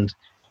 and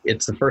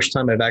it's the first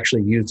time I've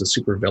actually used a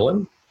super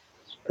villain,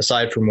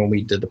 aside from when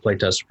we did the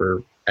playtest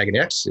for Agony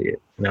Ecstasy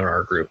in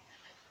our group.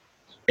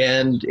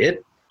 And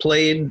it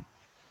played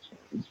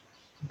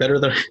better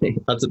than,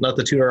 not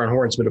to toot our own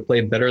horns, but it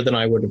played better than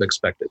I would have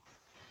expected.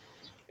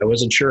 I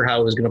wasn't sure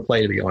how it was going to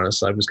play, to be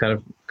honest. I was kind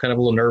of a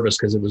little nervous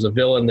because it was a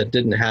villain that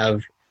didn't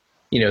have,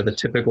 the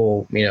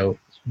typical,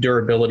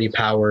 durability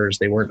powers.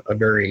 They weren't a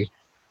very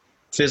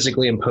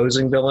physically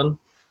imposing villain,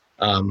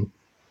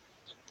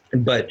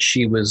 but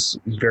she was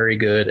very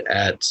good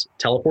at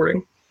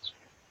teleporting,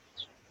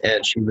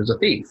 and she was a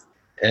thief,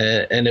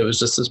 and it was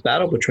just this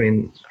battle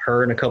between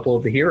her and a couple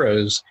of the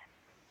heroes,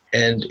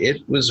 and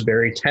it was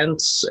very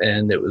tense,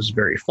 and it was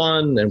very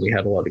fun, and we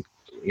had a lot of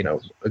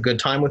a good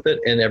time with it,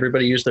 and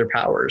everybody used their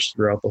powers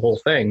throughout the whole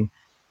thing,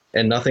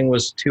 and nothing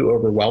was too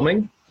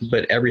overwhelming,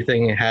 but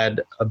everything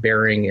had a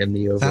bearing in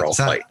the overall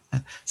fight.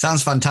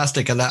 Sounds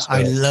fantastic. And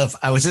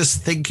I was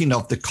just thinking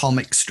of the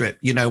comic strip,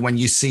 when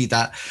you see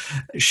that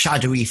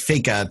shadowy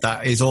figure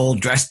that is all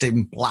dressed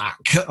in black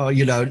or,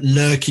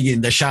 lurking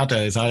in the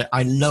shadows.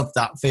 I love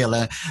that feel.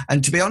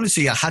 And to be honest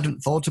with you, I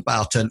hadn't thought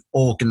about an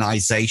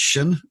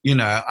organization.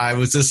 I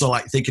was just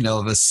thinking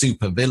of a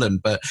super villain,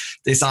 but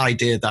this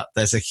idea that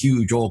there's a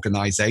huge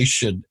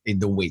organization in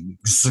the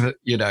wings,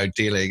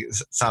 dealing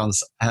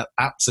sounds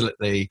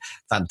absolutely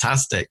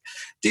fantastic.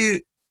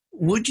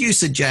 Would you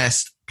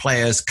suggest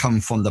players come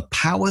from the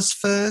powers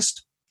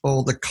first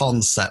or the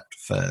concept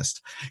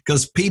first?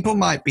 Because people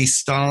might be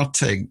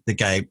starting the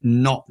game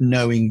not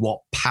knowing what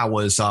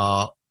powers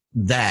are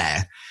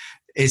there.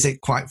 Is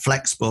it quite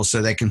flexible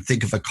so they can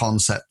think of a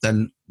concept,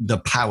 then the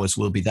powers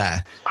will be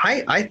there?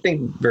 I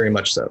think very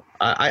much so.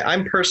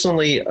 I'm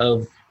personally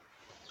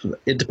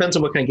it depends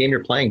on what kind of game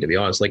you're playing, to be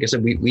honest. Like I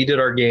said, we did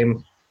our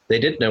game. They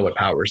didn't know what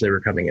powers they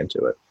were coming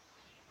into it.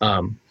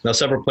 Now,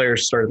 several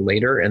players started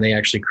later, and they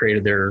actually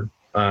created their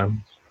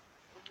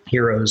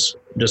heroes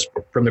just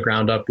from the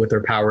ground up with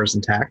their powers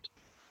intact.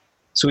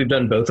 So we've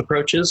done both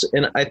approaches,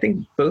 and I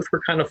think both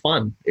were kind of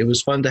fun. It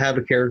was fun to have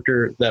a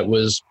character that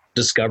was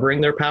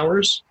discovering their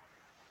powers,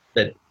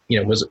 that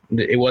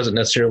it wasn't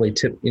necessarily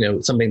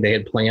something they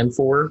had planned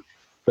for,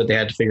 but they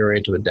had to figure out a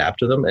way to adapt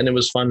to them. And it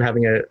was fun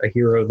having a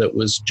hero that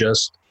was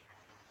just,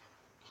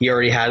 he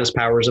already had his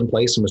powers in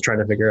place and was trying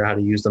to figure out how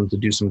to use them to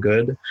do some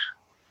good.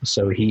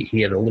 So he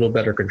had a little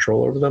better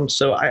control over them.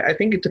 So I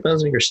think it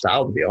depends on your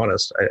style, to be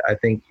honest. I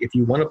think if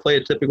you want to play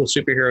a typical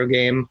superhero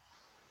game,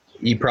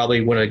 you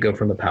probably want to go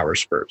from the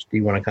powers first.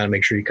 You want to kind of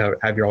make sure you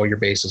have all your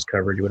bases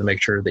covered. You want to make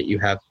sure that you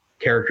have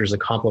characters that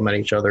complement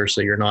each other,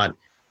 so you're not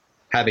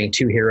having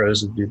two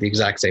heroes do the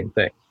exact same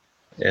thing.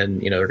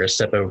 And, they're going to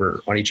step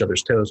over on each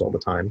other's toes all the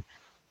time.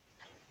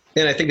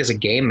 And I think as a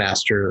game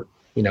master,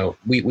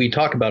 we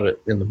talk about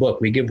it in the book.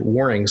 We give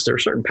warnings. There are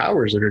certain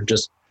powers that are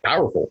just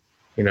powerful,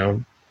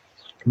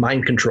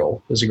 Mind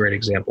control is a great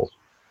example.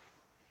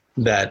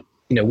 That,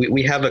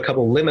 we have a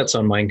couple limits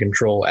on mind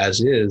control as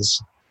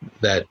is,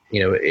 that,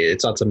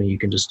 it's not something you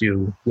can just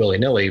do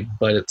willy-nilly,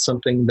 but it's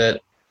something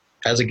that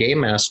as a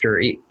game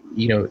master,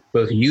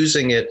 both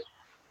using it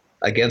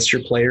against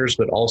your players,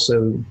 but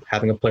also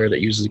having a player that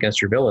uses against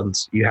your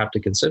villains, you have to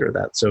consider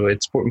that. So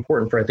it's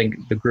important for, I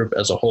think, the group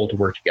as a whole to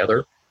work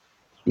together.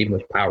 even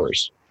with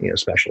powers,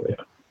 especially.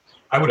 Yeah.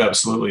 I would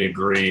absolutely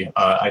agree.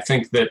 I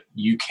think that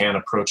you can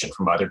approach it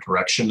from either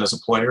direction as a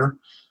player.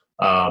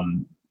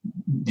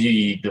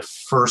 The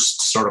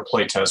first sort of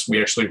play test,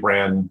 we actually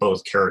ran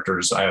both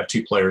characters. I have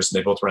two players, and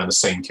they both ran the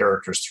same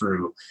characters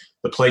through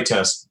the play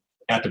test.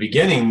 At the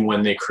beginning,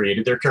 when they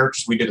created their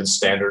characters, we did a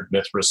standard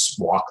Mithras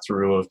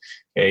walkthrough of,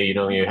 hey,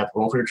 you have to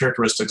roll for your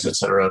characteristics,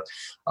 etc.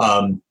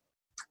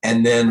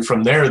 And then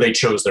from there, they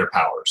chose their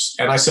powers.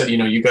 And I said,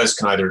 you guys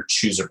can either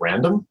choose at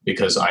random,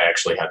 because I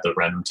actually had the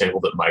random table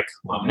that Mike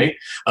loaned me,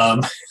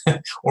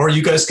 or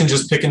you guys can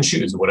just pick and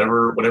choose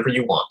whatever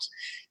you want.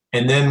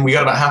 And then we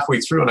got about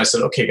halfway through, and I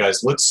said, okay,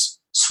 guys, let's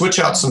switch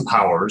out some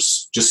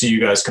powers just so you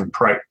guys can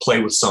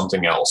play with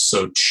something else.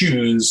 So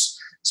choose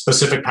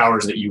specific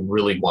powers that you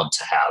really want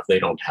to have. They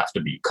don't have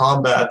to be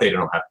combat. They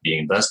don't have to be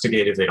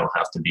investigative. They don't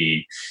have to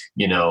be,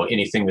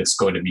 anything that's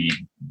going to be,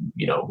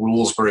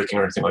 rules breaking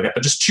or anything like that.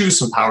 But just choose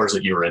some powers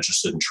that you were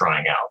interested in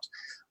trying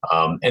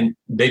out. And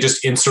they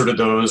just inserted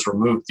those,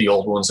 removed the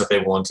old ones that they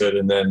wanted,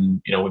 and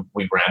then,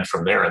 we ran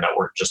from there, and that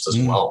worked just as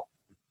well.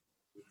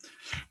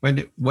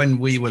 When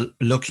we were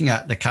looking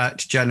at the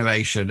character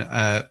generation,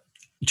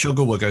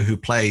 Chugawugga, who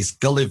plays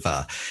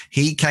Gulliver,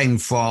 he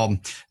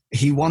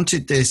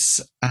wanted this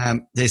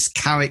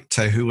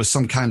character who was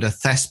some kind of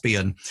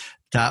thespian,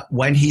 that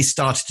when he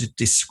started to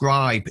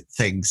describe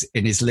things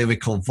in his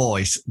lyrical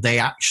voice, they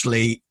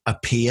actually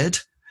appeared,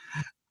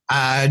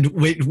 and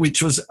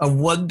which was a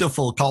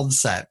wonderful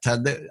concept.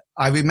 And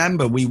I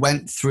remember we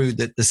went through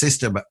the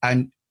system,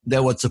 and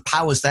there was the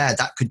powers there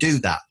that could do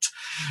that.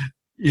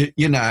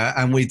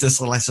 And we just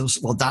like,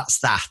 well,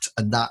 that's that,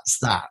 and that's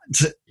that,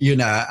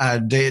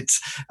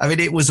 and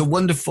it was a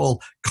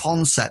wonderful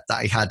concept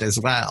that he had as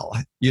well,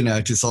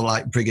 to sort of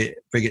like bring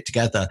it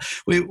together.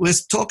 We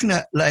was talking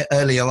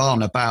earlier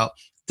on about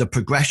the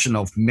progression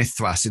of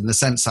Mithras, in the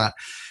sense that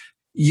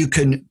you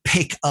can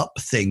pick up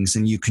things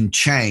and you can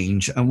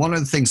change. And one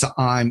of the things that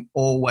I'm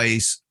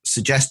always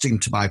suggesting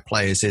to my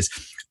players is,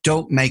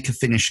 don't make a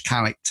finished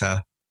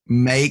character,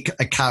 make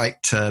a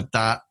character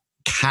that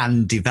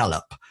can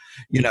develop.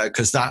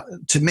 Because that,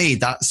 to me,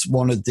 that's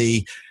one of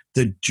the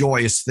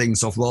joyous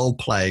things of role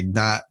playing,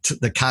 that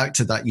the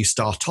character that you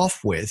start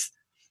off with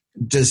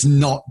is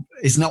not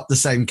the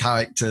same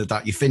character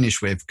that you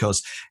finish with,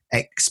 because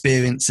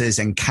experiences,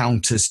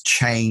 encounters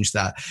change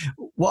that.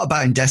 What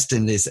about in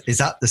Destiny? Is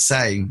that the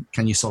same?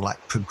 Can you sort of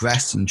like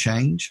progress and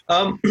change?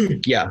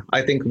 Yeah,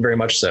 I think very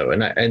much so.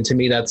 And to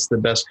me, that's the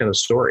best kind of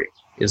story.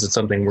 Is it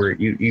something where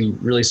you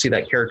really see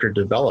that character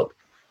develop?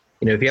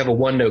 If you have a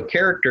one-note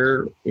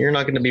character, you're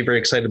not going to be very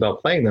excited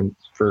about playing them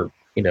for,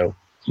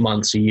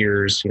 months,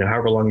 years,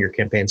 however long your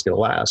campaign's going to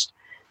last.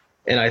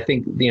 And I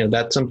think,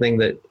 that's something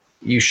that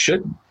you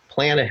should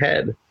plan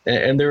ahead.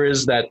 And there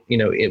is that,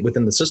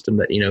 within the system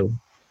that,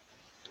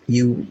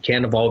 you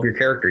can evolve your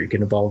character, you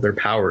can evolve their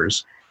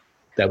powers.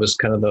 That was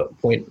kind of the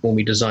point when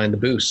we designed the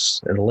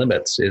boosts and the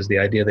limits, is the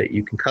idea that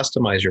you can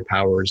customize your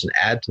powers and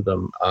add to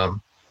them.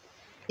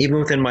 Even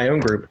within my own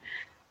group,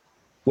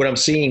 what I'm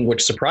seeing,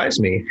 which surprised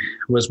me,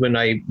 was when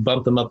I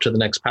bumped them up to the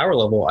next power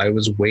level, I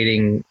was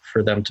waiting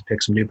for them to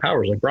pick some new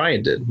powers like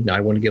Brian did. I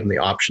want to give them the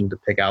option to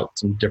pick out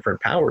some different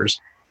powers.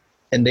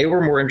 And they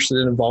were more interested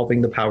in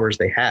evolving the powers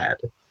they had,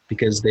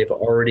 because they've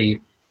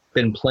already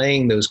been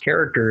playing those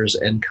characters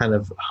and kind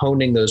of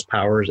honing those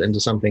powers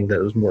into something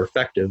that was more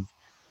effective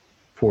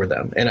for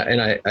them.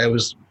 And I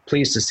was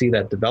pleased to see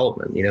that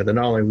development. That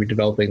not only are we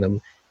developing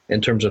them in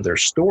terms of their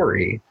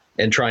story,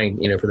 and trying,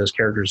 for those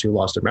characters who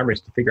lost their memories,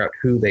 to figure out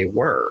who they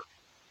were,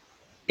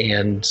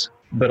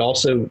 but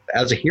also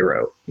as a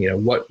hero,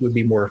 what would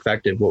be more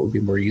effective, what would be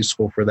more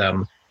useful for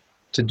them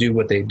to do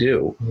what they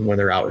do when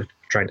they're out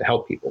trying to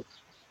help people.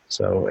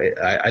 So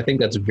I think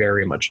that's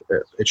very much,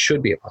 it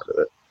should be a part of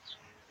it,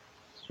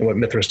 and what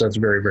Mithras does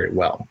very, very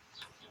well.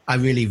 I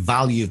really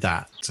value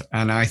that.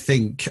 And I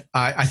think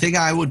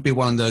I would be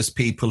one of those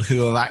people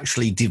who are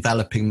actually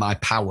developing my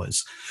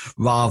powers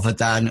rather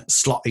than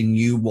slotting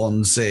new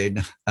ones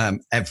in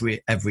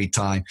every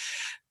time.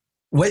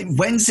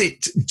 When's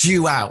it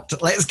due out?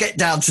 Let's get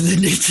down to the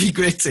nitty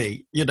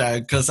gritty,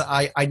 because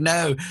I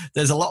know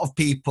there's a lot of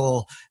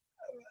people.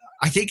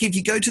 I think if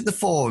you go to the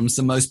forums,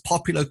 the most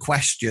popular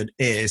question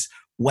is,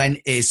 when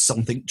is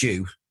something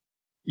due?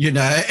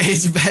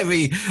 It's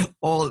very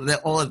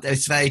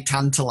it's very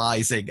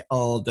tantalizing,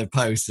 all the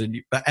posts,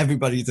 but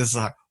everybody just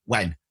like,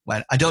 when.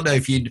 I don't know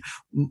if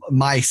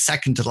my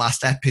second to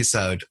last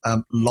episode,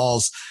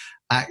 Loz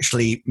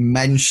actually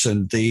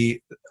mentioned the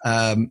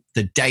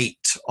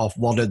date of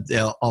one of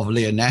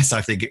Lyonesse,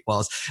 I think it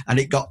was, and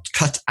it got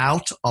cut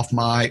out of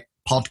my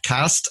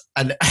podcast,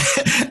 and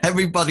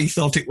everybody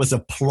thought it was a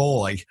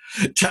ploy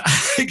to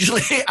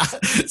actually,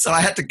 so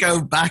I had to go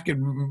back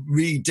and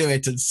redo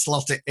it and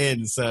slot it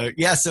in. So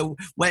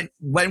when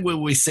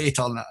will we see it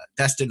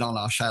destined on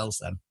our shelves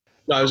then?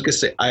 No, I was going to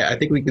say, I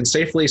think we can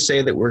safely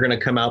say that we're going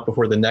to come out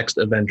before the next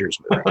Avengers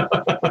movie.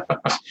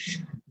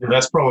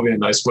 That's probably a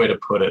nice way to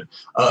put it.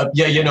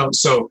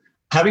 So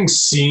having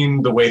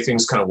seen the way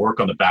things kind of work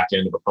on the back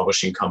end of a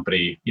publishing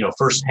company,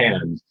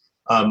 firsthand,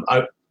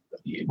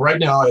 right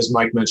now, as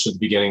Mike mentioned at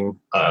the beginning,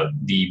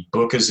 the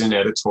book is in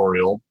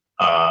editorial.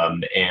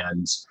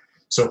 And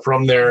so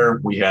from there,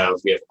 we have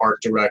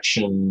art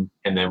direction,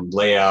 and then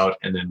layout,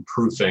 and then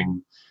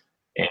proofing.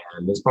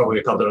 And there's probably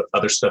a couple of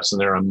other steps in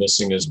there I'm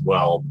missing as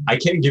well. I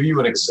can't give you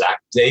an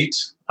exact date.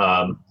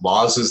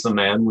 Laws is the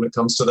man when it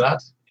comes to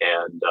that.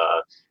 And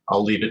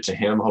I'll leave it to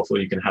him.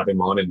 Hopefully you can have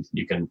him on and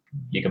you can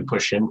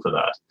push him for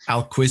that.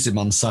 I'll quiz him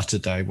on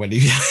Saturday when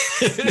he...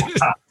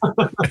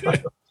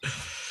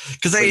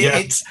 Because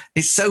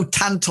it's so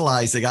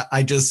tantalizing.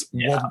 I just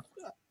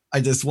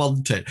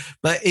want it.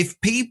 But if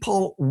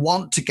people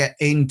want to get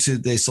into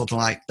this sort of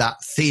like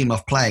that theme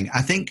of playing,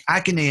 I think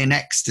Agony and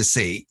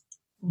Ecstasy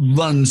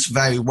runs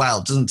very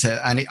well, doesn't it?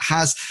 And it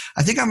has,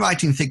 I think I'm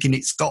right in thinking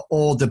it's got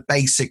all the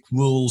basic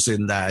rules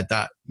in there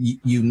that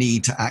you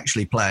need to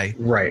actually play.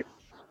 Right.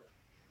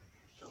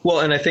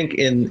 Well, and I think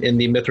in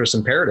the Mithras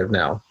Imperative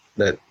now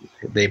that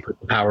they put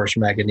the powers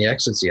from Agony and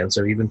Ecstasy, and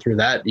so even through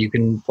that, you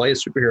can play a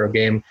superhero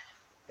game.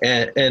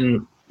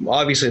 And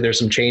obviously there's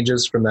some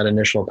changes from that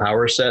initial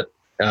power set,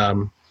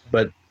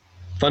 but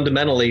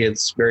fundamentally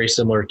it's very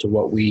similar to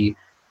what we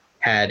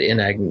had in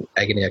Agony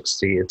and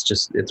Ecstasy.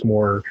 It's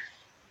more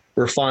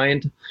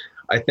refined,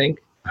 I think,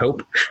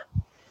 hope,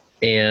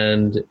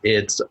 and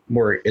it's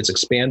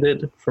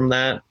expanded from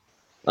that.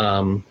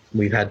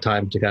 We've had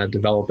time to kind of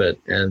develop it,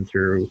 and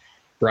through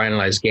Brian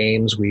and I's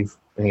games, we've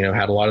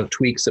had a lot of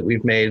tweaks that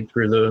we've made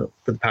for the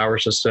power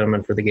system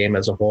and for the game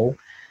as a whole.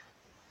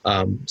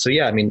 So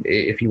yeah, I mean,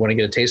 if you want to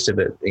get a taste of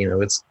it,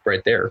 it's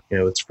right there.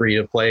 It's free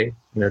to play,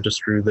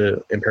 just through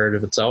the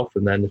Imperative itself.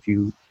 And then if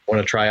you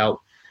want to try out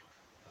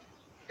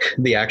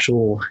the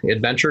actual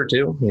adventure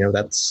too,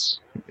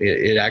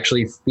 it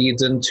actually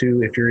feeds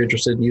into, if you're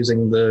interested in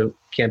using the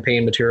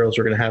campaign materials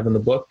we're going to have in the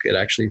book, it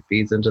actually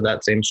feeds into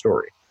that same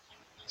story.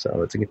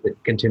 So it's a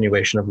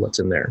continuation of what's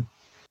in there.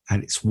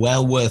 And it's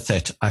well worth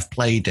it. I've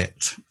played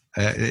it.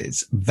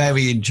 It's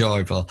very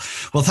enjoyable.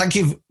 Well, thank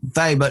you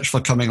very much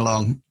for coming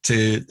along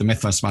to the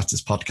Mithras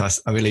Matters podcast.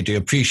 I really do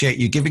appreciate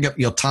you giving up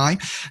your time.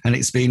 And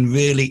it's been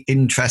really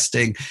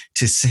interesting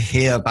to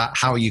hear about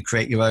how you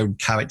create your own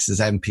characters,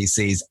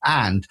 NPCs,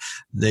 and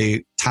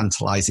the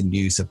tantalizing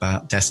news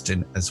about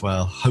Destin as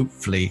well,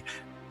 hopefully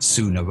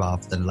sooner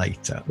rather than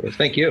later.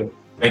 Thank you.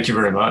 Thank you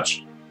very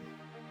much.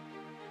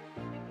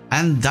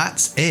 And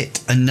that's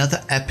it.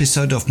 Another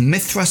episode of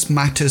Mithras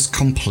Matters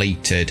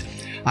completed.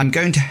 I'm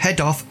going to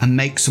head off and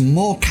make some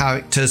more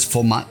characters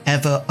for my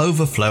ever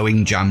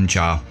overflowing jam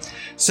jar.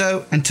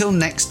 So until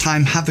next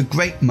time, have a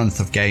great month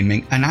of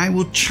gaming, and I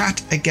will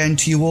chat again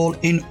to you all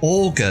in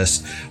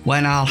August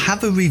when I'll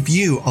have a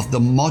review of the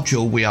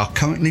module we are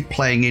currently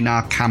playing in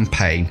our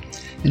campaign.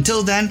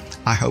 Until then,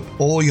 I hope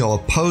all your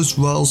opposed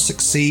rolls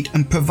succeed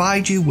and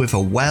provide you with a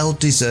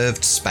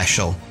well-deserved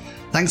special.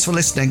 Thanks for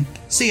listening.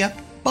 See ya.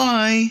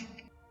 Bye.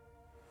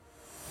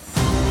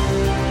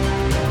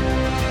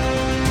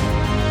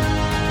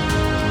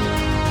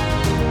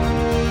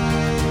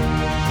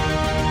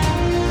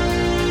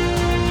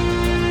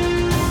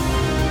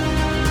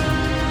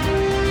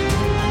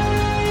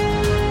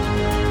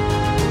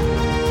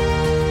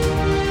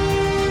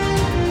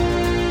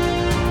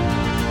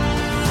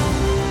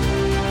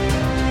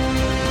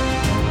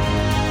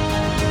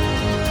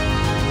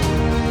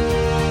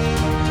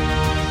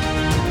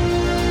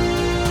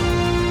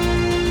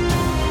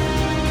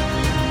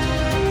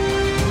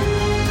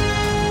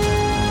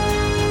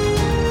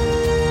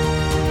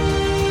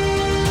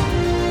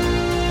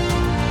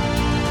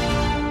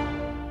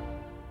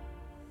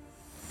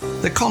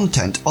 The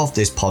content of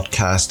this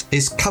podcast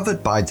is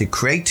covered by the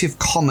Creative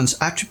Commons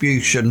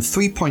Attribution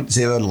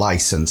 3.0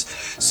 license,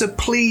 so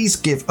please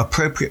give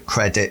appropriate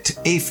credit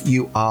if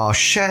you are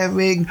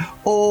sharing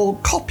or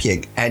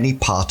copying any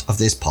part of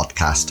this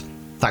podcast.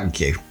 Thank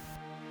you.